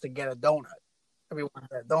everything else to get a donut. If we wanted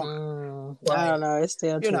that donut. I don't know. It's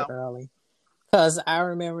still too early. Because I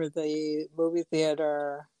remember the movie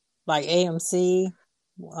theater, like AMC,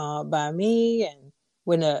 by me, and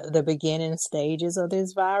when the beginning stages of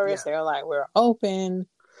this virus, they're like, we're open,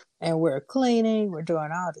 and we're cleaning, we're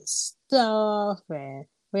doing all this stuff, and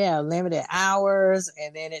we have limited hours,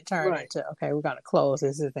 and then it turned into, okay, we're going to close,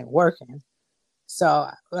 this isn't working. So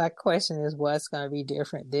my question is, what's going to be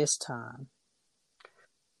different this time?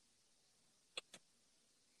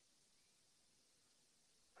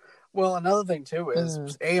 Well, another thing, too, is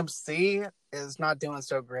AMC is not doing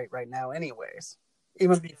so great right now anyways.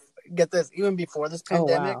 Even before this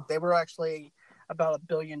pandemic, they were actually about $1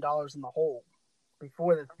 billion in the hole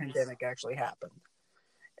before this pandemic actually happened.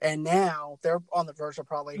 And now they're on the verge of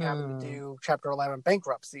probably having to do Chapter 11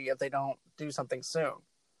 bankruptcy if they don't do something soon.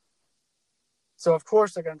 So, of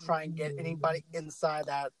course, they're going to try and get anybody inside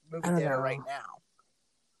that movie theater right now.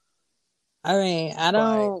 I mean,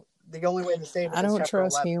 the only way to save it I is don't Chapter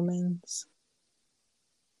trust 11. humans.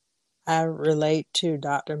 I relate to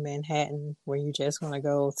Dr. Manhattan, where you just want to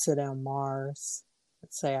go sit on Mars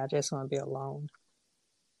and say, I just want to be alone.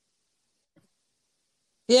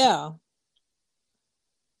 Yeah.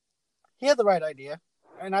 he had the right idea,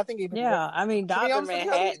 and I think even Yeah, I mean, to be Dr. honest with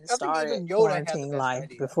you, Manhattan I think started even Yoda had the quarantine best life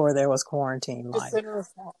idea. before there was quarantine Just life, sit in a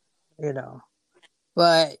swamp. you know.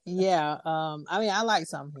 But yeah, I mean, I like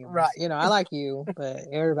some humans. Right. You know, I like you, but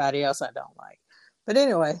everybody else I don't like. But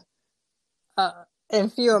anyway,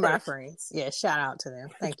 and few of my Right. friends, yeah, shout out to them.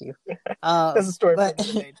 Thank you. That's a story But for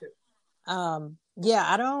another day too. yeah,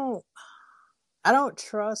 I don't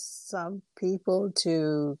trust some people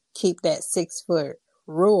to keep that 6 foot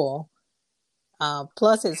rule.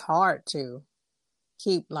 Plus, it's hard to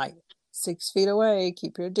keep like 6 feet away,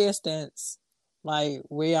 keep your distance. Like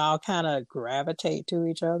we all kind of gravitate to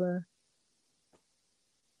each other.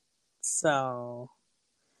 So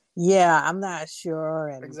yeah, I'm not sure.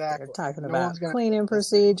 And they're Exactly. talking No about one's gonna cleaning listen.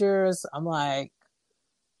 procedures. I'm like,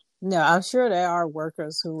 no, I'm sure there are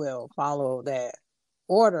workers who will follow that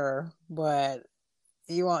order, but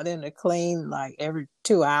you want them to clean like every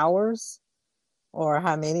 2 hours or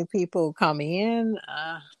how many people come in?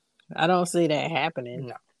 I don't see that happening.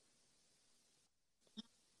 No,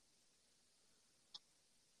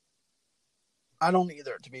 I don't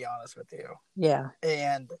either, to be honest with you. Yeah.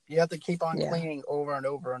 And you have to keep on Yeah. cleaning over and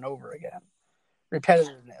over and over again.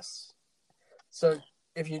 Repetitiveness. So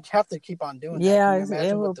if you have to keep on doing that, can Yeah, you it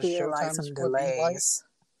imagine will what the be show like times some would be like? delays.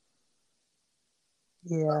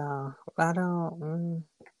 Yeah, I don't know.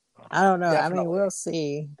 I mean, Definitely. we'll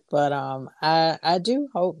see. But I do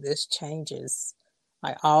hope this changes,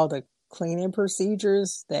 like all the cleaning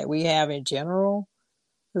procedures that we have in general.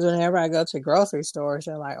 Because whenever I go to grocery stores,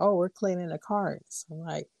 they're like, "Oh, we're cleaning the carts." I'm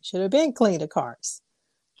like, "Should have been cleaned the carts,"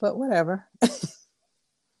 but whatever.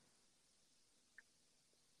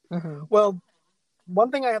 hmm Well,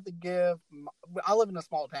 one thing I have to give, I live in a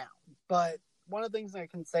small town, but one of the things I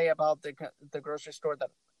can say about the grocery store that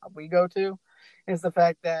we go to is the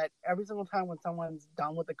fact that every single time when someone's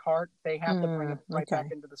done with the cart, they have to bring it right back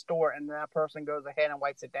Okay. into the store, and that person goes ahead and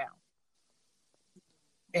wipes it down.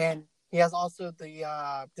 And he has also he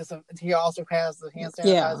also has the hand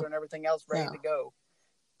Yeah. sanitizer and everything else ready Yeah. to go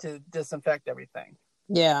to disinfect everything.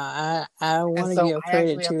 Yeah. I And want to so give I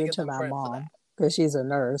credit actually have to give to them my credit for mom that. because she's a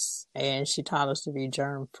nurse and she taught us to be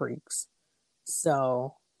germ freaks.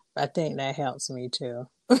 So I think that helps me too.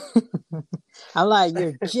 I'm like,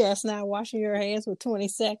 you're just not washing your hands for 20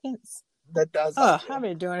 seconds? That does help Oh, I've you.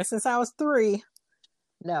 been doing it since I was 3.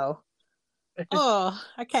 No. Oh,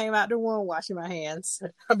 I came out the womb washing my hands.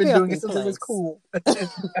 I've been doing Filthy it since it was place. cool.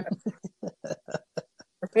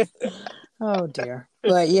 Oh dear.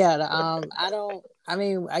 But yeah, I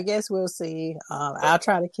mean, I guess we'll see. I'll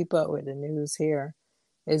try to keep up with the news here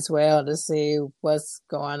as well to see what's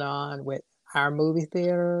going on with our movie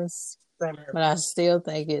theaters. But I still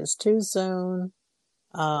think it's too soon.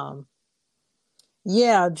 Um,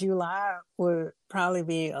 yeah, July would probably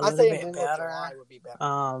be a I little say a bit middle of July better. would be better.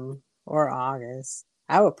 Or August.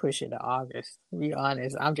 I would push it to August, to be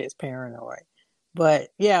honest. I'm just paranoid. But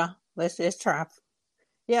yeah, let's just try.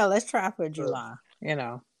 Yeah, let's try for Sure. July, you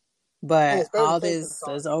know. Hey, But it's better all safe than this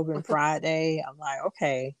is sorry. open Friday. I'm like,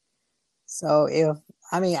 okay. So if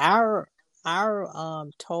I mean our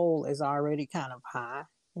toll is already kind of high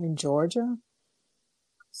in Georgia.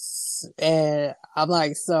 And I'm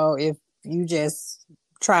like, so if you just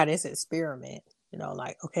try this experiment, you know,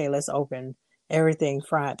 like, okay, let's open everything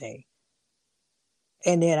Friday.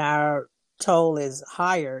 And then our toll is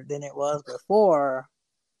higher than it was before.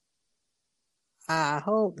 I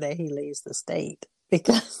hope that he leaves the state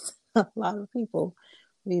because a lot of people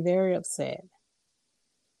will be very upset.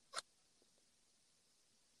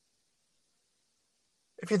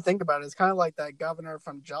 If you think about it, it's kind of like that governor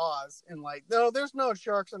from Jaws, and like, no, there's no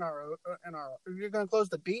sharks in our. If you're gonna close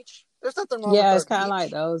the beach, there's nothing wrong with Yeah, our it's kind of like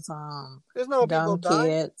beach. those There's no people dumb dying.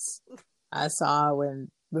 kids I saw when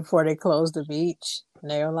before they closed the beach.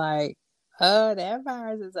 And they were like, that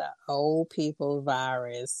virus is an old people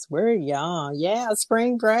virus. We're young. Yeah,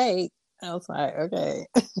 spring break. I was like, okay.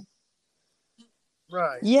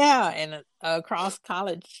 Right. Yeah, and across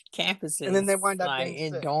college And then campuses, they wind up like getting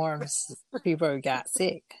in sick. dorms, people got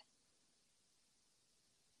sick.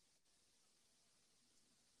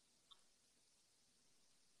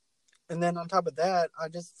 And then on top of that, I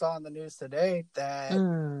just saw in the news today that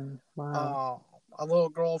Wow. a little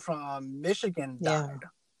girl from Michigan Yeah, died.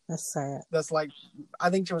 that's sad. That's like, I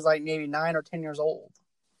think she was like maybe 9 or 10 years old.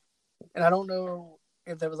 And I don't know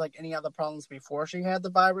if there was like any other problems before she had the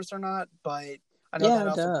virus or not, but I know Yeah, that it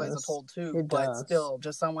also plays a does. toll too. It But does. still,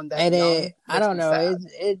 just someone that And young I makes don't me know, sad.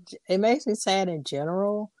 it makes me sad in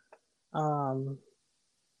general. Um,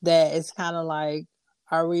 that it's kind of like,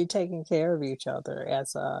 are we taking care of each other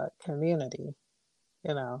as a community?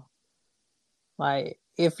 You know, like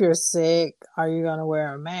if you're sick, are you going to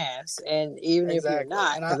wear a mask? And even if you're Exactly.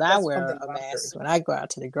 not, And because I that's wear something a I'm curious mask when I go out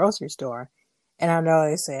to the grocery store, and I know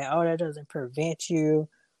they say, oh, that doesn't prevent you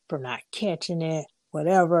from not catching it,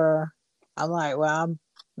 whatever. I'm like, well,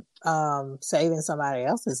 I'm saving somebody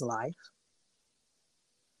else's life.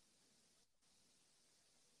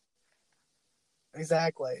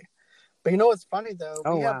 Exactly. But you know what's funny though?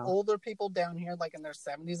 Oh, We have wow. older people down here, like in their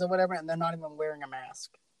 70s or whatever, and they're not even wearing a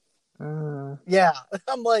mask. Mm. Yeah,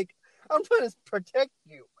 I'm like, I'm trying to protect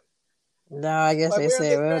you No, I guess by they wearing said,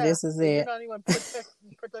 this well, this mask, is and you're it. not even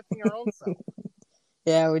protecting your own self.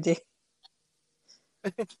 Yeah, we did.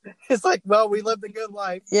 It's like, well, we lived a good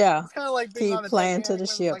life. Yeah. It's kind of like being Keep on a playing till Titanic the when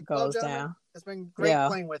it's ship like, well, goes gentlemen, down. it's been great Yeah.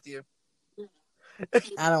 playing with you.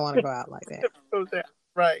 I don't want to go out like that. Goes down.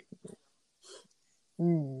 Right.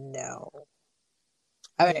 No.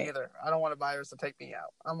 Me either. I don't want a virus to take me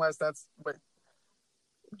out unless that's what.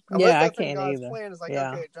 Yeah, I Unless that's in can't God's either. plan, it's like,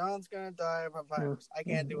 Yeah. okay, John's gonna die of a virus. I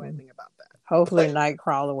can't do anything about that. Hopefully,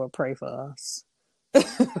 Nightcrawler will pray for us.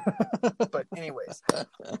 But anyways,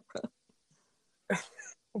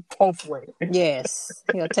 hopefully, Yes,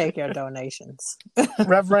 he'll take your donations.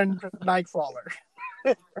 Reverend Nightcrawler.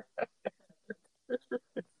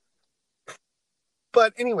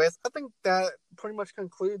 But anyways, I think that pretty much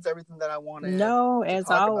concludes everything that I wanted No, to as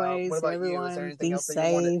talk always, about. What about you? Is there everyone anything be else that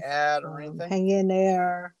you want safe. to add or anything? Hang in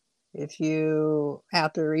there. If you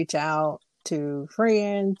have to reach out to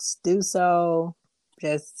friends, do so.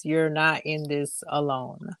 Just you're not in this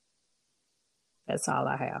alone. That's all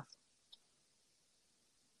I have.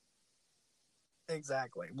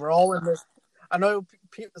 Exactly. We're all in this. I know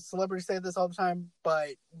celebrities say this all the time,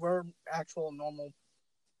 but we're actual normal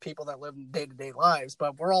people that live day-to-day lives,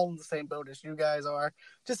 but we're all in the same boat as you guys are.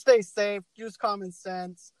 Just stay safe, use common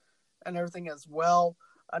sense and everything as well.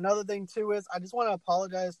 Another thing too is I just want to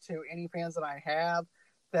apologize to any fans that I have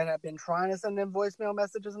that have been trying to send in voicemail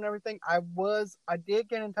messages and everything. I did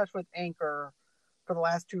get in touch with Anchor for the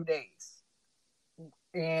last 2 days,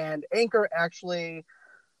 and Anchor actually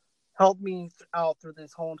helped me out through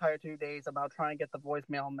this whole entire 2 days about trying to get the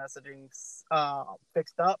voicemail messaging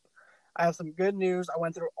fixed up. I have some good news. I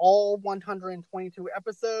went through all 122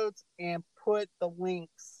 episodes and put the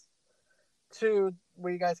links to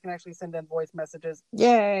where you guys can actually send in voice messages.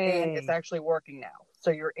 Yay! And it's actually working now.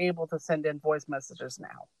 So you're able to send in voice messages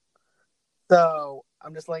now. So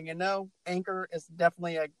I'm just letting you know, Anchor is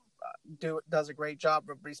definitely does a great job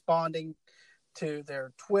of responding to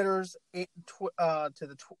their Twitters, to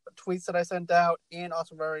the tweets that I sent out, and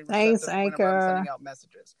also very receptive whenever I'm sending out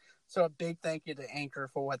messages. So a big thank you to Anchor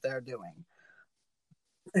for what they're doing.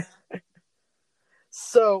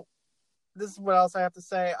 So this is what else I have to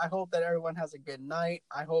say. I hope that everyone has a good night.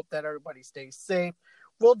 I hope that everybody stays safe.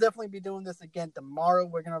 We'll definitely be doing this again tomorrow.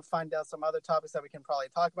 We're going to find out some other topics that we can probably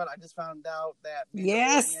talk about. I just found out that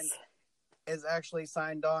Mandalorian is actually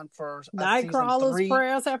signed on for Nightcrawler's season 3.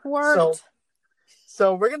 Prayers have worked.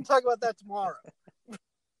 So we're going to talk about that tomorrow.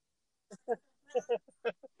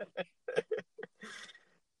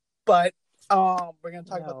 But we're going to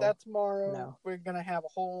talk about that tomorrow. No. We're going to have a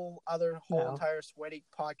whole entire sweaty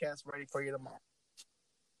podcast ready for you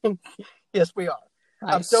tomorrow. Yes, we are.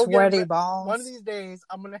 Like I'm so sweaty balls. One of these days,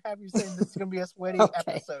 I'm going to have you saying this is going to be a sweaty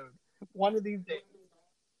episode. One of these days.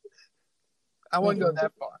 I won't go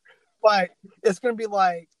that far. But it's going to be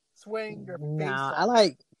like sweating your face off. I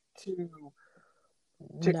like to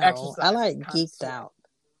exercise. I like geeked out.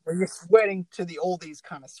 Where you're sweating to the oldies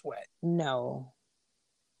kind of sweat. No.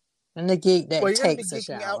 And the geek that takes a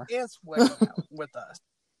shower. You're going to be geeking out and sweating out with us.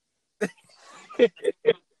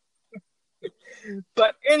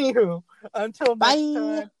 But anywho, until next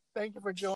time, thank you for joining.